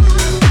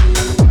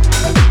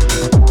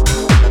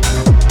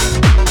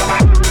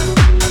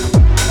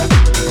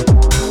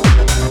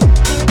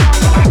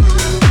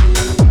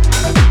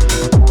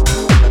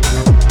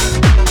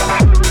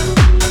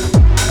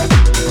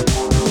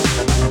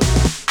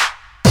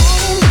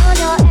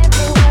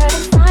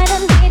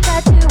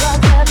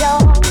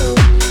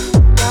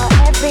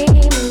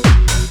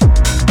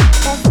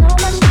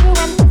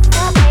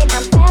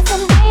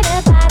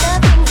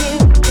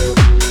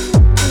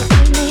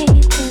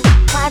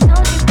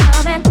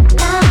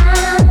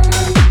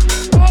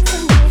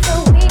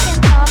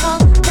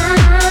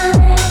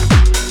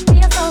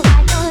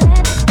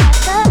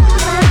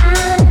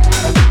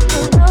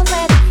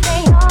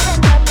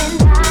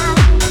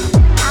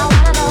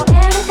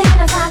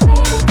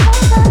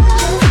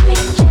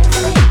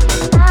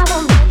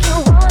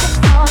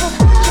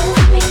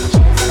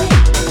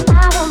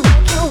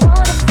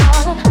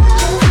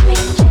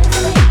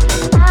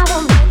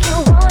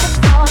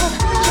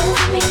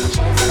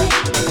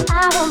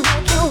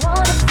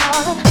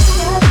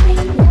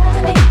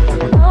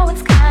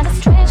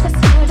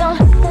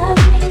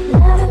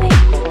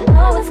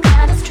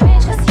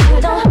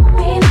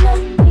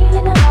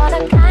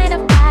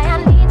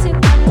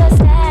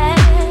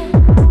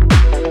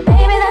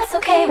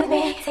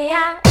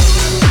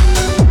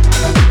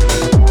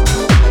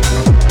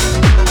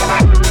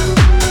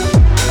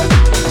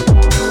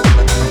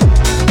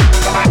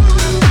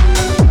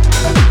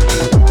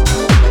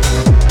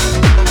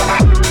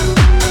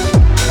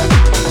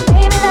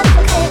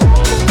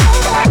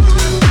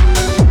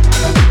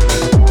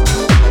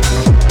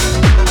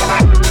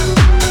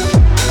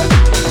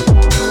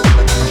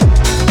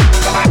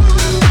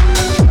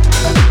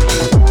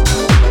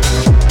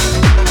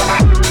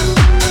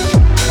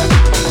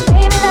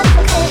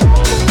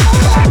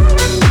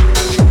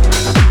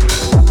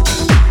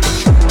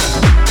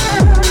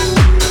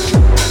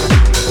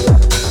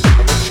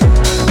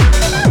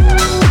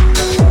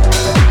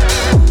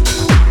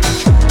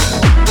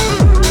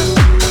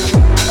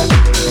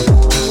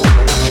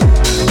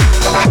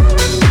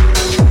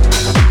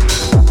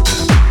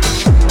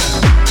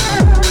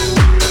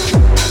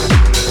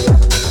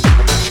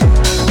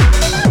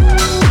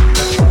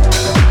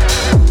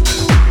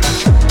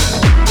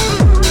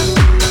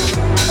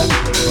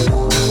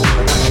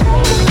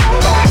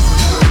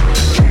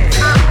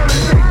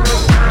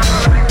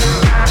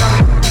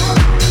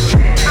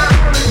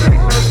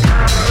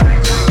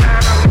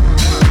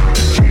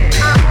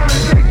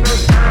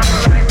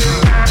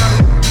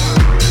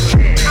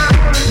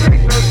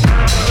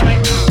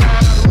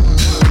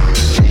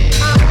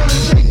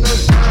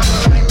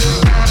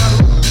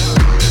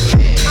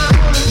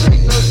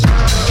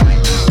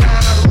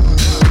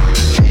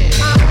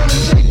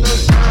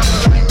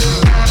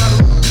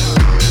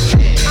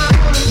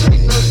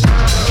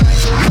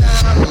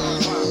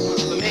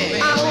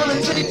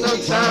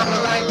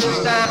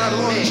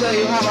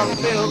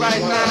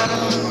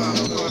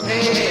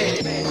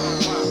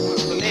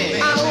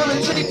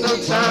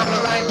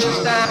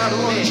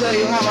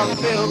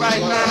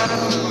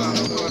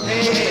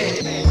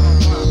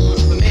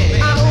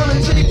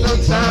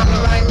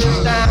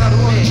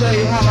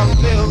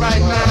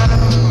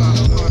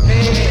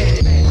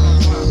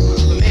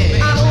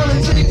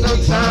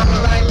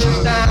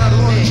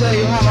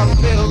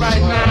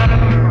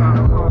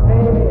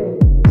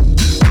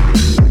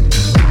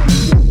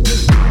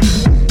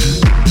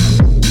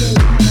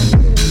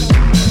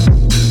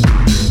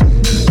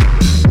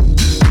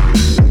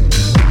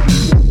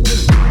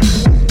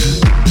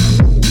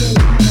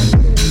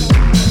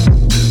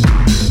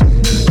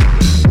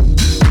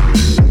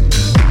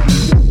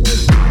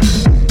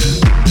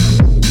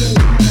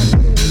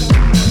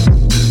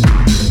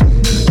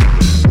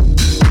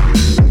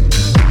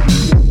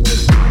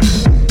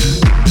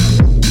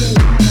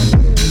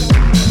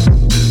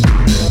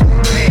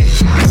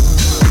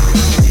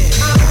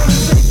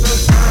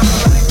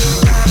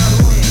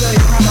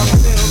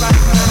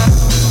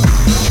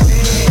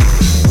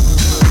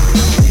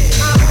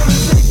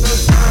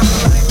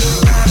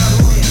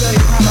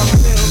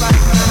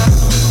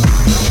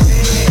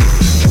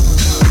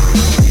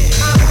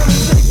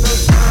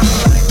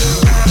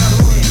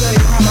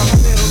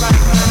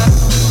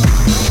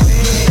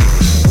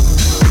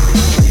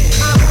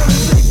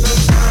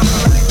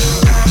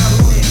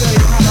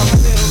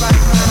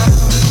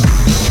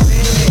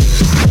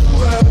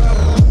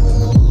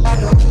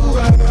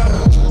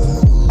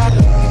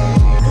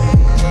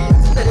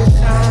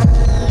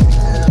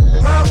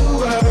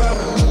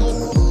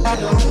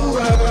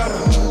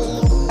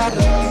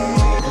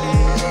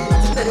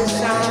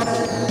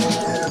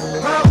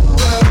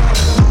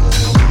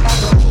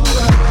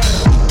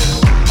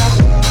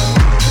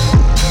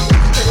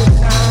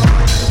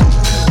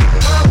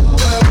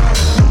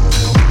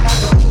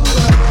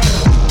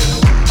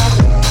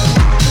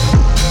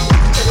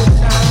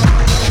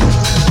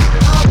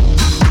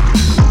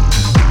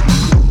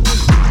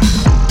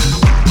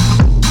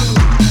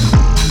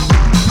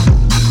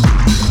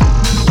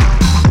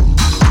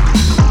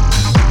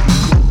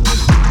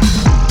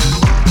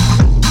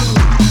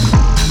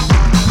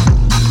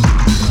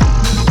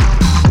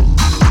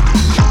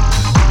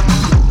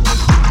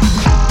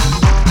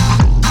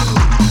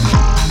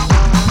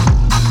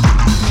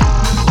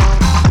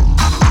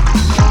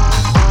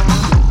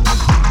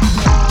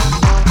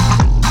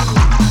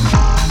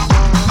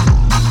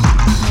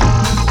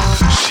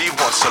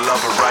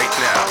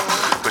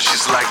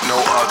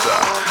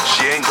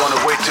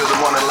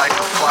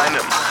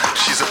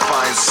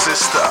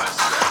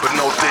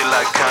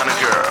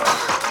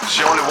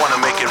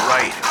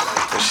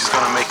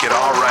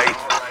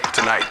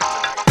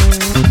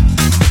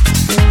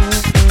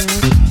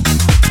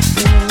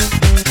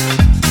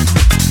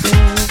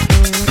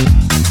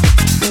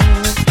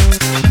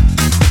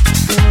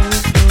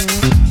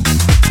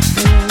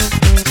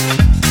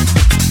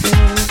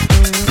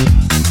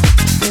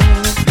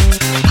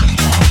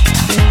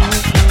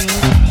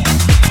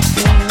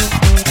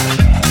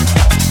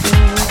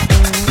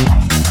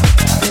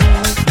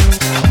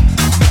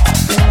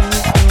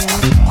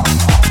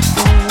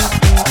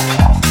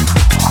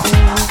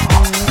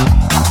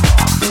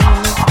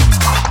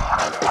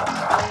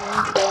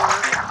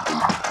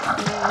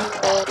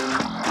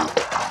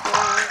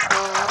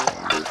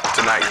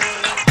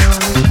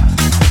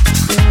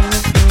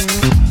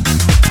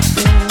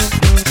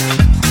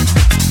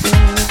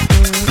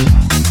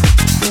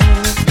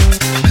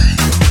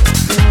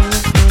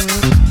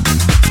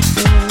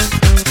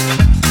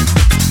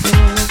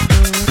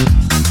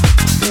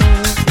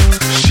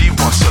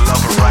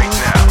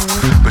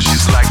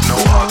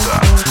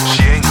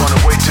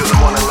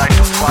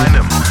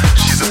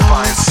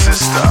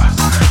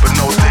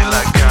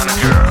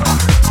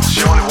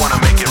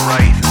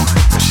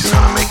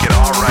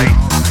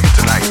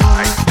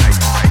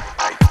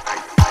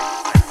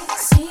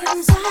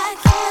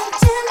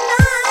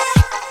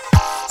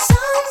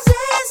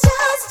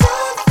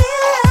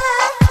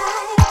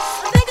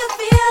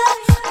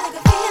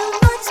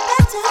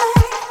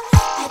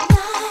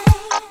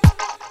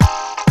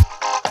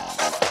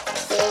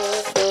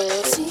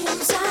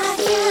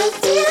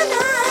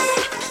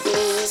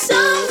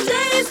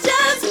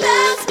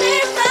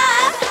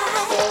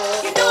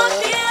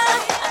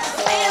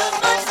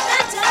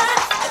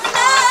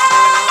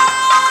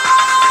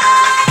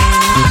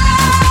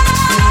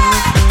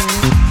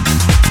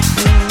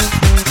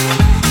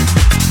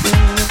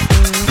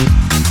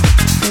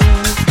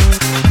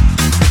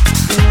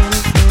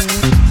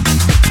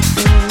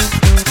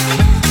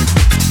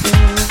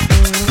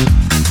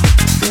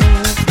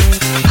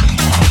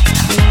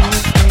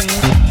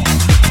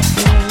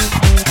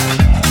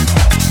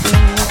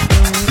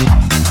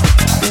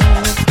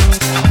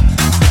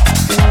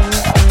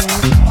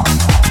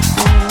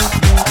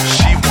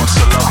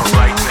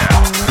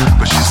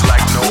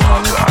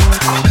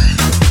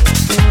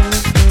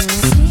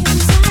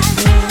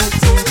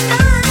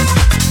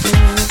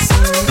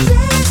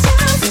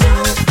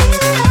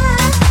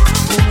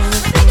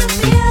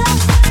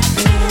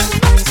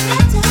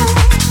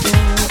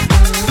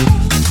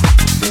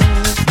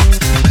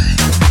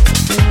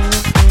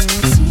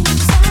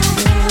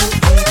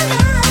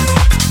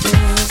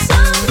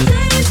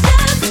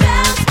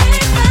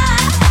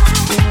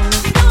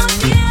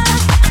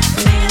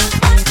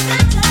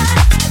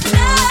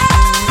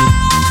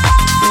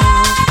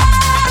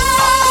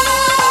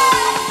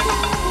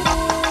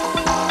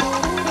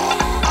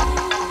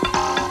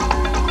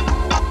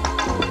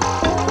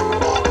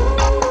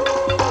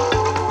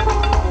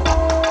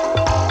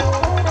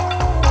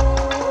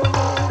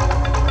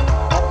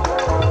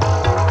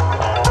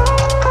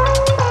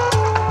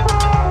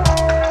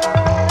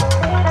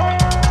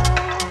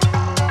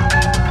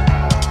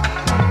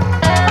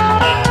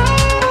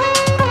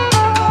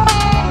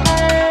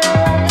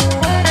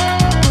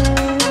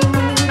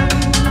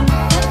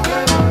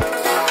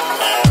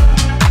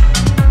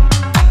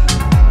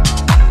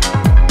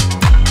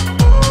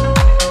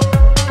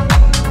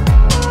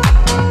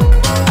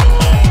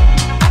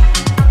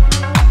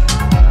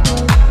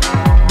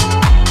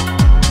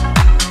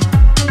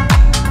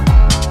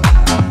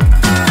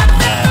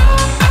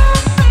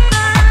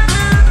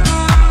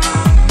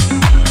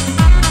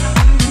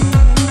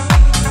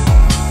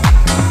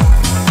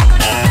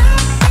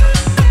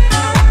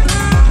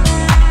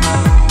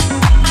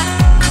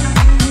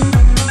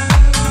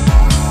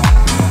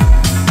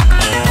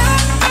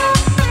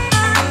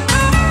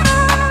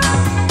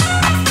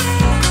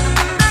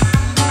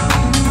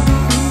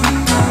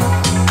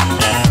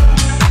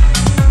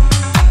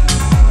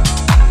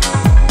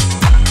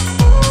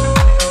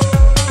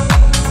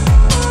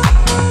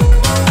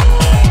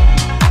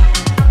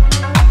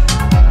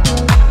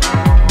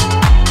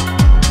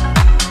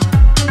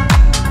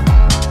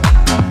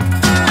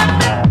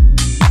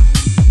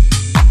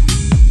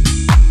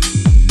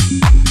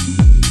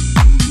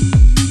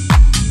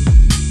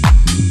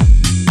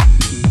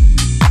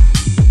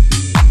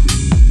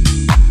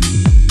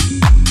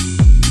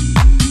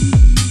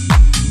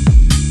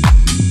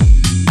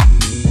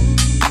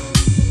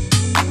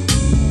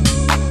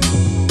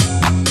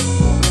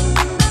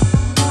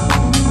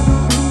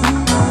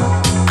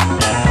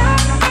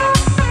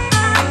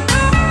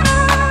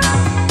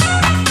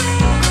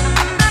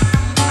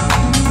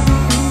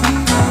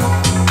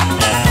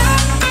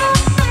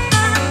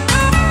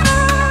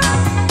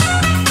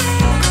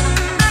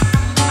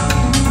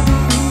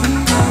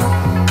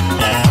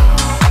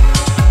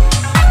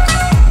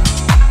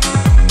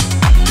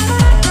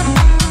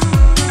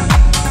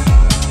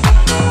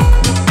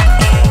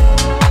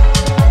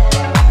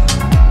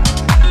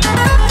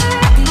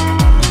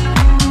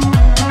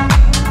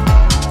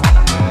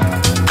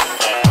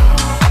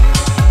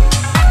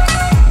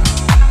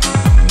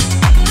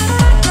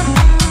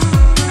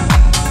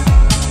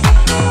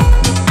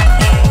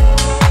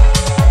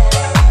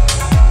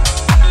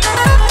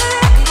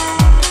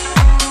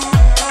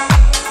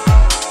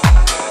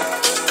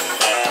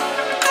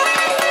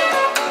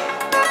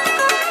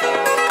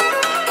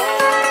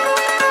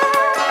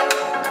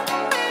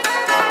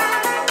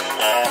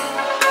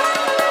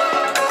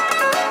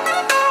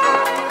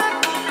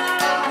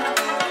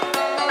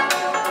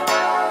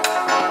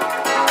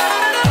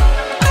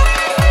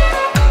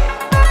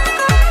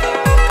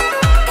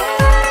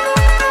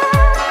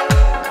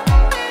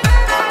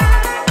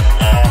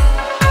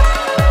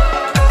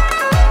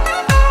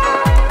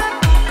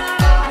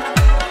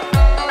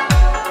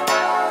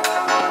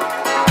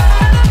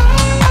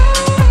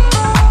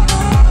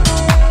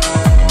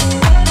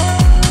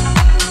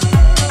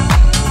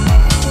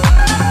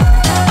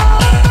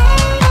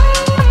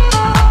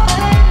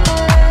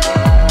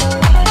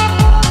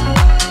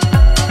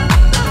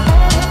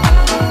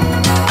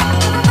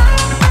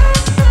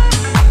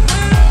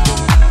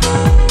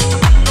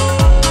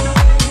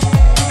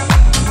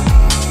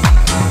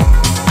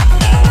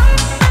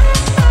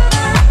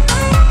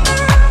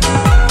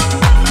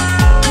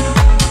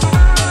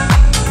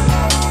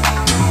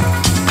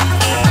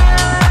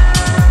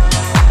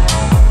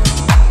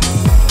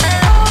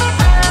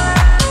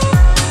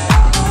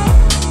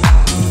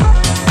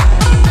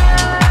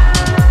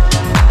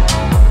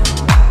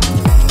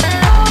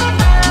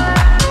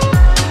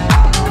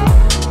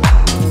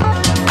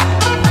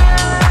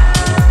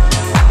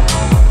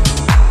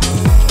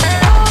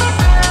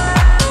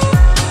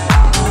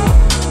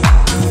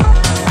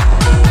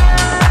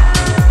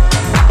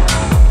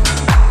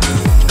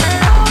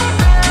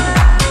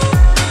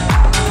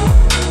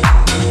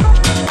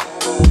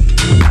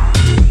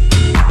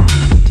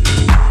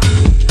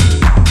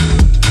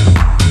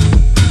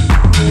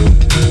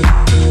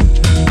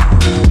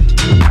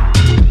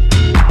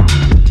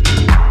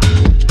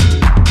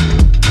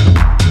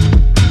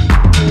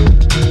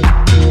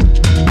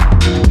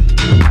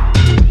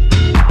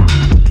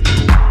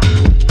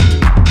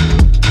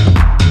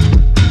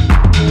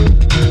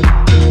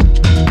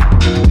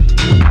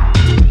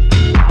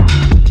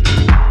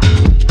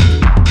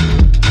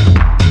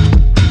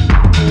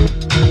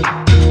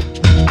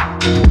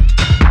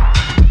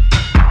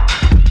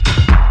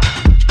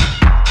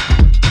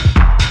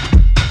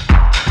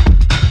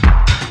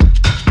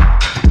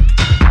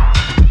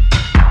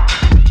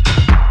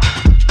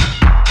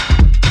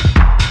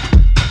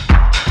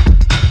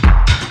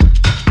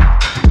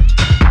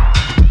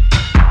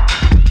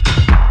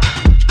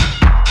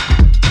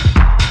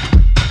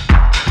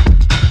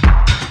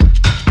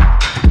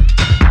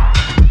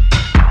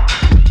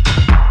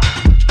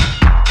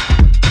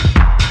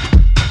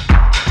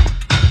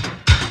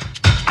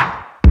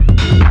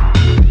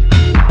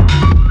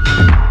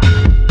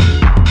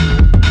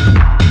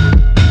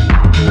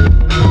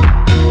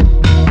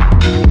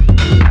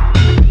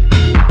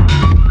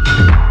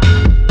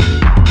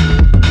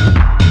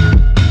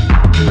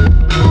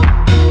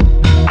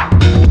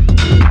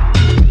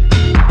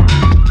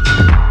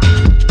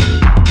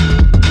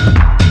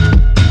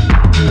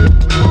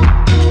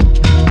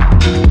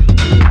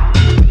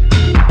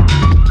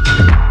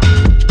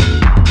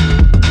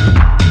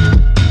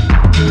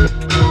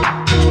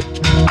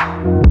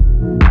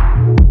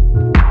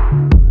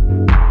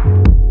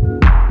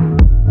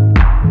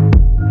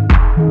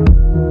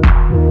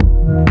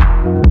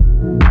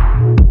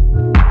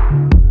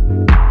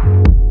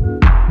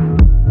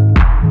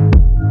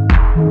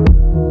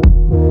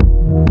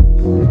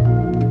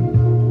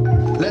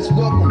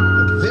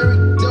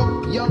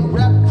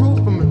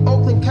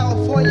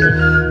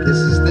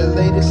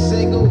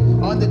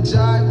 the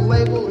Jive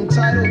label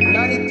entitled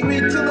 93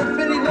 Till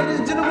Infinity. Ladies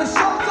and gentlemen,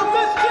 show some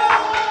mischief!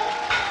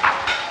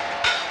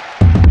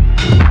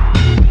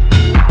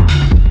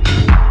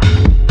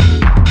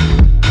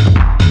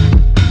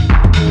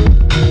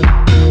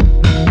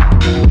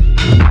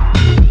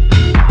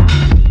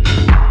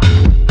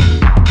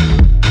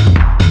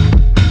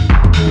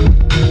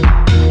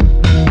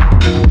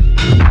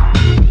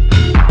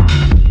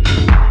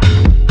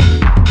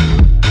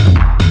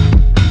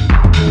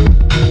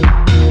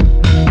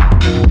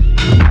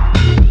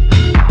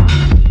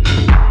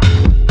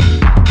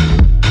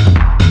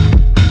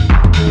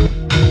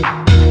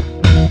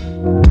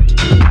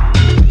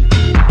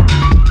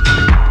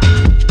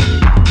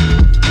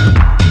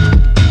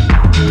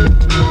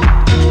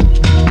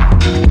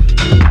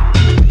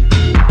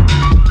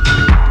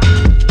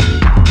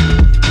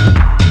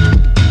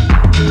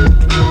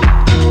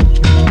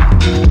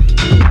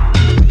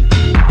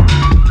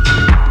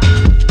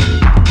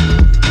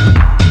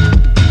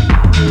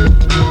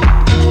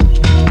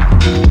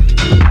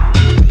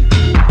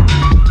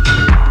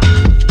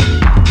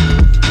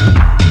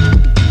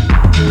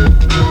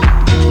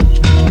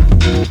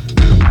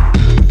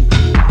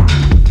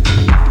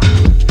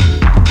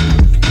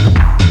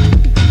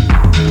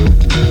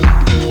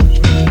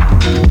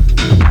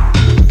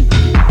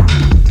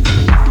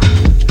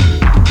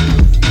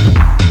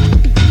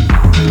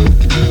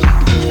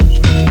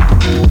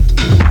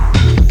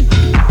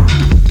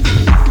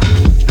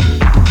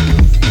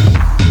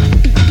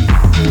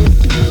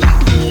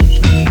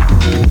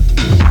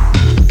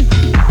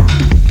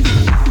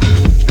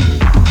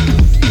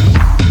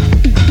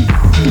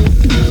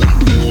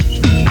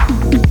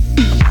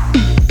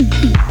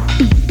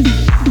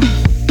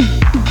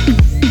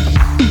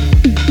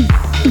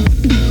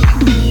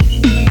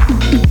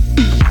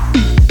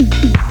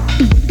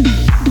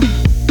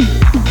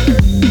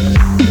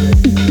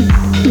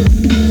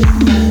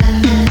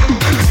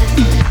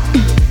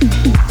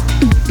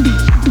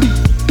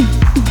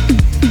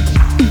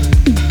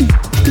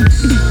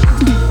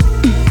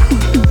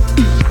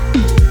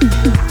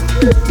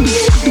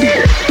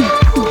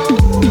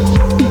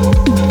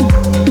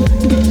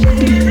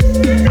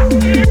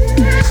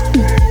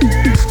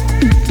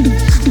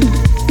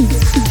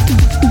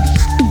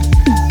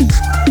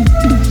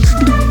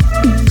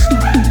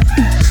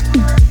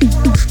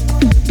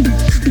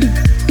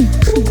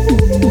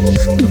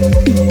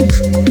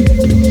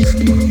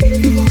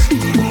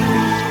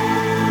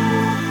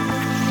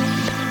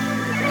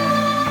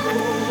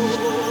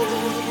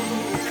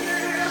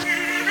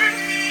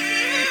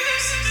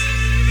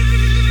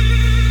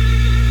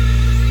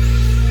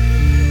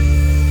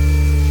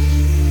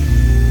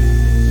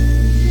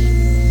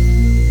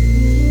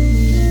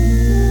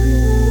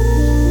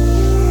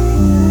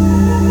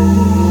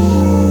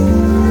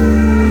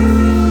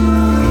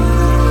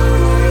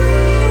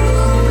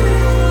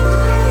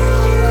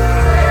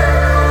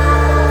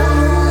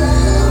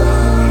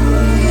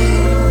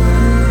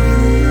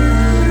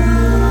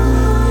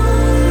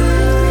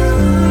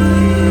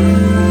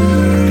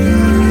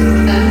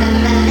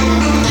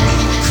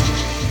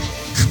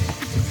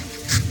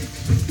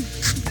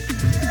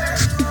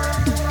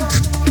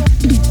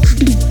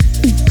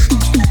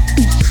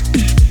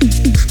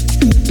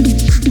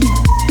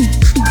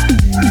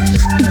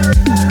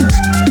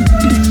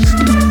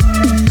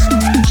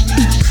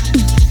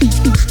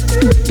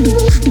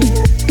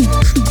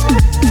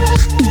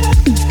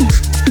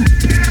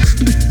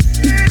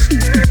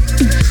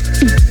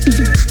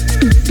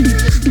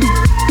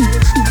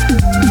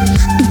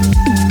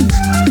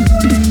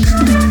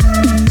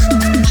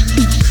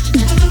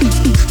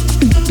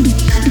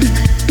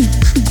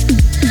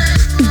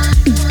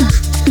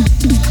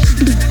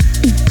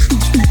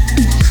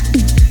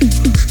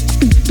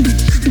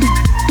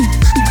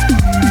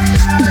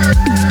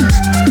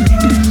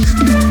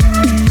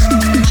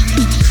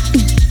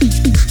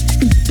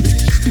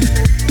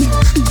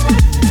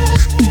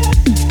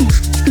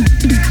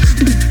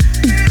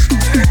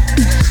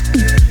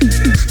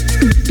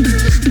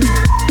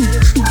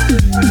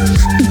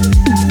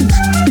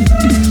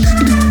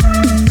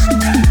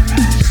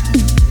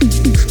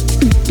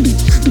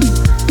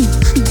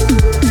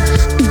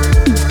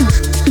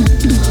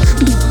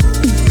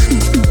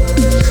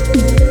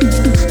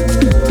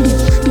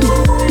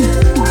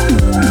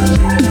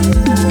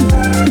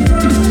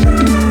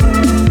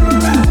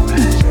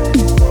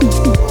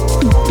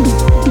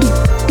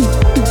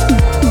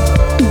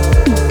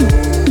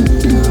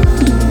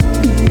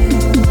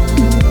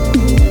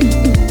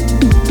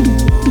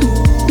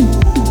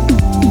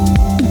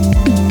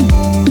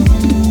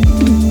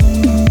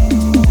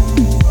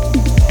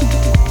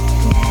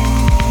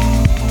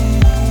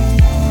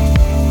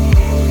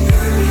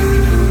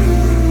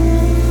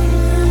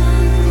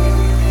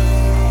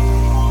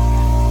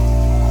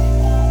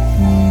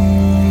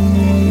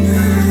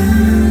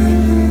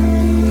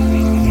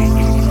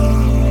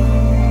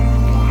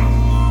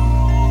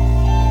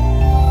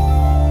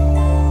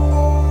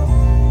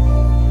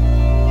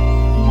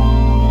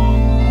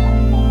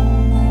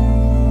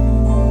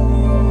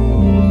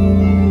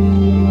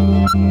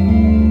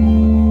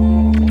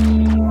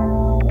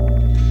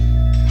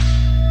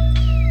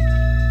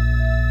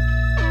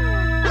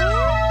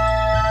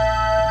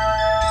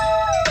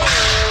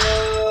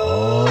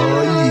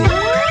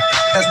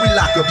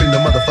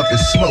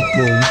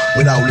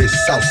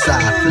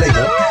 Southside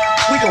flavor.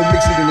 We gon'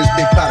 mix it in this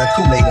big pot of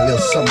Kool-Aid, a little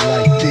something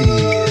like this.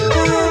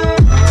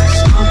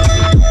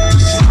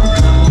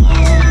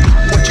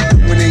 What you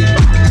doing, E?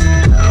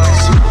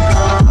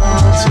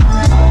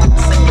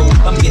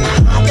 I'm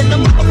getting hot in the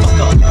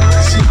motherfucker.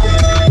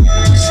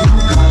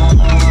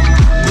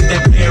 With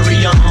that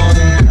berry on.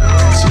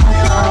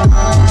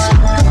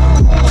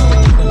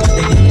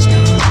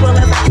 Well,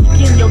 as I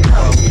kick in your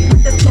door,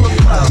 with this killer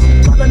flow,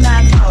 brother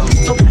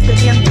 9-4, so pass the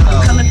info.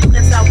 Coming through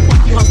that south,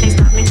 you hoes can't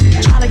stop me.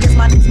 Tryna guess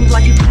my next move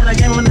like you playing a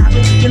game of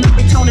Monopoly. You know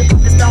me, Tony, put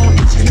this stone,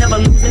 and she's never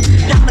losing.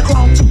 Down the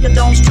chrome to your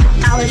dome, straight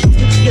out of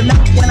Houston. You know,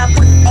 when I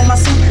put on my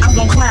suit, I'm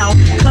gon' clown.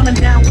 Coming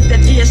down with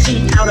that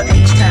DSG out of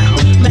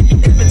H-Town.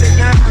 Making everything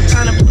down, I'm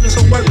trying to put in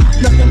some work.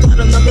 Nothing but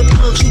another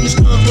thug, shooting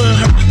stuff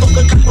with her. Fuck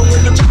a copper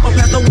with a chopper,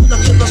 past the with a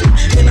killer.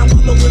 And I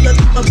wonder will the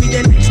chopper be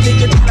that next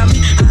nigga that I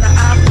meet. Out of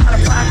eye, out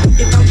of fire,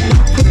 quick it out,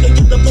 quick it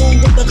get the boom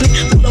with the click.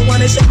 Pull the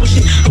one and say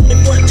shit. Only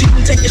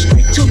 14, take it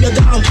straight to your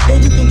dome.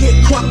 And you can get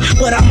crunk,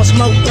 but I'ma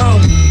smoke on.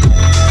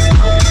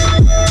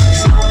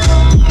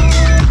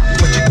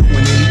 What you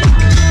doing, E?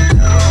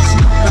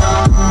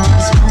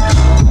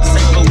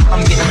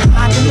 I'm getting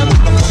hot in the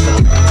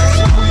motherfucker.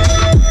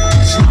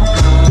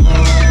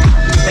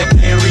 That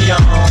berry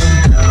on.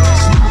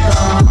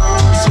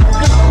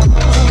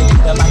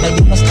 About to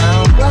get us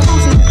down.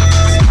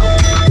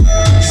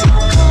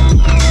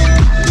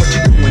 What you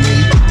doing, E?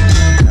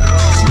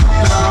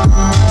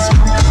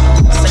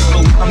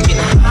 I'm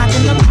getting hot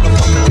in the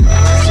motherfucker.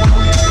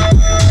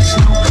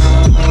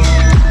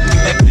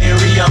 That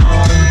berry on.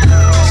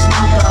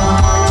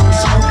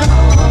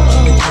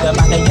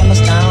 About to get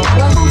us down.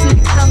 Well, who's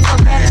next up so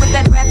bad with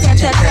that rat tat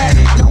tat tat?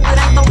 No, it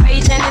ain't the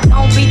rage and it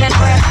don't be that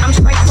rap. I'm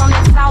straight from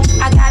the south,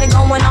 I got it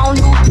going on.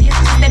 Who this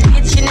is that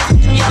bitch in this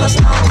from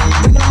Yellowstone?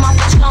 Breaking them off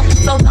the slump,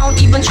 so don't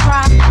even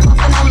try.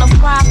 Puffing on the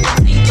fry,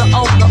 it's either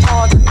O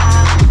or the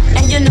I.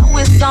 And you know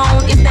it's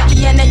on, it's that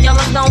E and that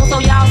Yellowstone, so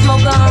y'all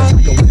smoke on.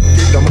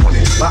 In the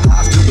morning, my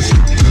eyes still was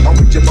sleep. I'm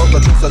with your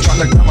brother, just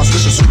trying to grab my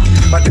swisher sweet.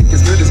 My dick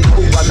is good as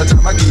gold by the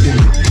time I get in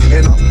it.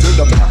 And off to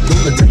the bathroom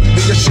to take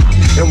me a shit.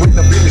 And when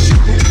I'm finished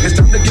shooting, it's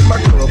time to get my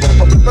grub on.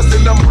 For breakfast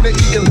in the morning,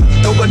 eating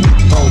leftover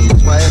neck bones.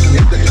 Wash my ass and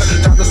hit the cut.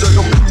 Time to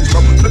circle beans.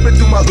 Flipping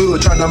through my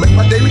hood, trying to make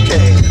my daily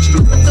cash.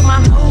 Look to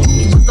my home,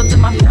 what's up to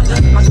my brother?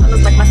 My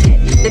colors like my set,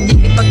 the dick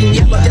is fucking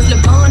yellow. This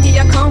LeBron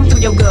here, come through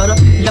your gutter.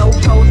 Low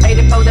pros,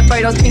 84s, and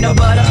Fredo's peanut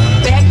butter.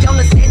 Back on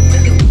the set,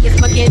 look at me, it's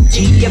fucking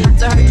G. About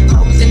to hurt you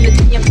hoes in the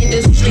damn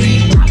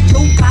industry. Pop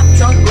two, pop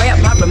trunk,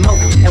 grab my remote.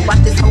 And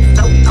watch this whole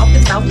float off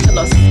this out till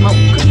I smoke.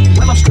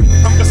 Well, I'm straight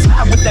from the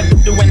side with that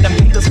voodoo and them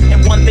haters.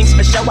 And one thing's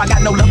for sure, I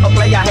got no love for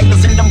player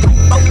haters and them white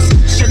folks.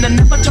 Should've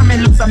never turned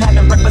me loose, I'm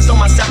having breakfast on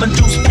my 7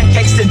 juice,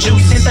 pancakes and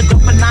juice. In the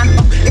dope for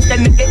 9-4, it's that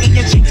nigga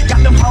eating shit.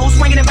 Got them hoes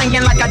swinging and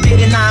banging like I did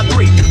in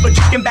 9-3. But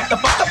you can back the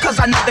fuck up, cause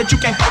I know that you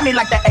can't hit me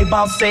like that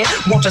A-ball said.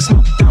 Won't you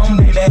smoke down,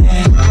 baby?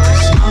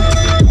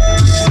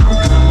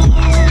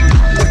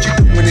 What you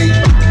doing, E?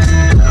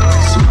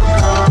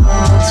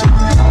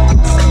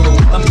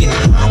 I'm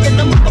getting hot in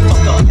the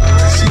motherfucker.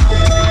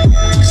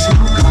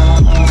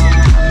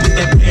 With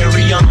that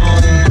berry on.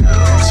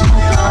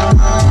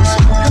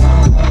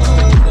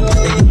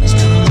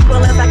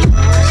 Well, as I can.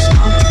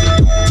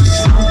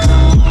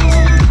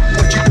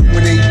 What you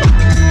doing, E?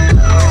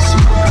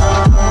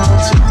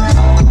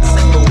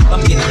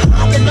 I'm getting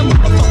hot in the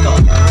motherfucker.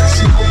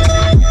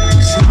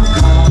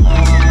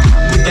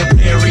 With that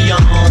berry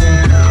on.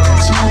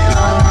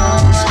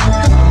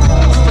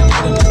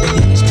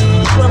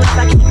 Well, as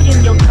I kick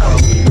in your door,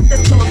 with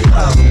this killer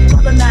flow,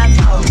 brother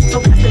 9-4, so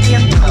pass the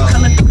info.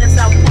 Coming through that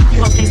south, you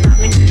hoes can't stop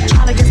me.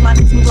 Tryna guess my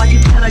next move like you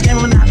playing a game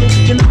of Monopoly.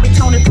 You know me,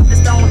 Tony, put this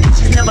stone, and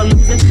she's never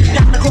losing.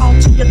 Down the chrome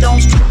to your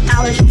dome, straight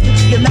out of Houston.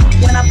 You know,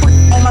 when I put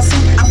on my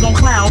suit, I'm gon'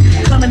 clown.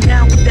 Coming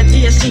down with that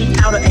DSG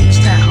out of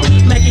H-Town.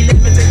 Make it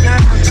live and take time,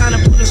 I'm trying to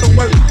put in some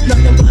work.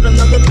 Nothing but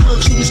another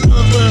thug, shooting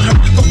stuff with her.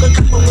 Fuck a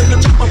copper with a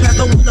chopper, past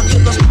the with a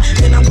killer.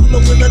 And I wonder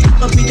will the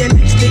chopper be that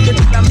next nigga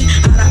that I meet.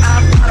 Out of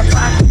eye, out of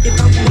fire, quick it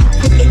out,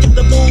 quick it get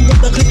the boom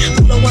with the click.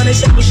 Pull the one and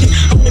say shit.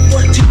 Only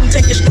 14,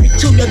 take it straight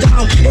to your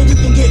dome. And you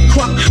can get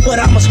crunk, but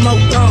I'ma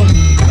smoke on.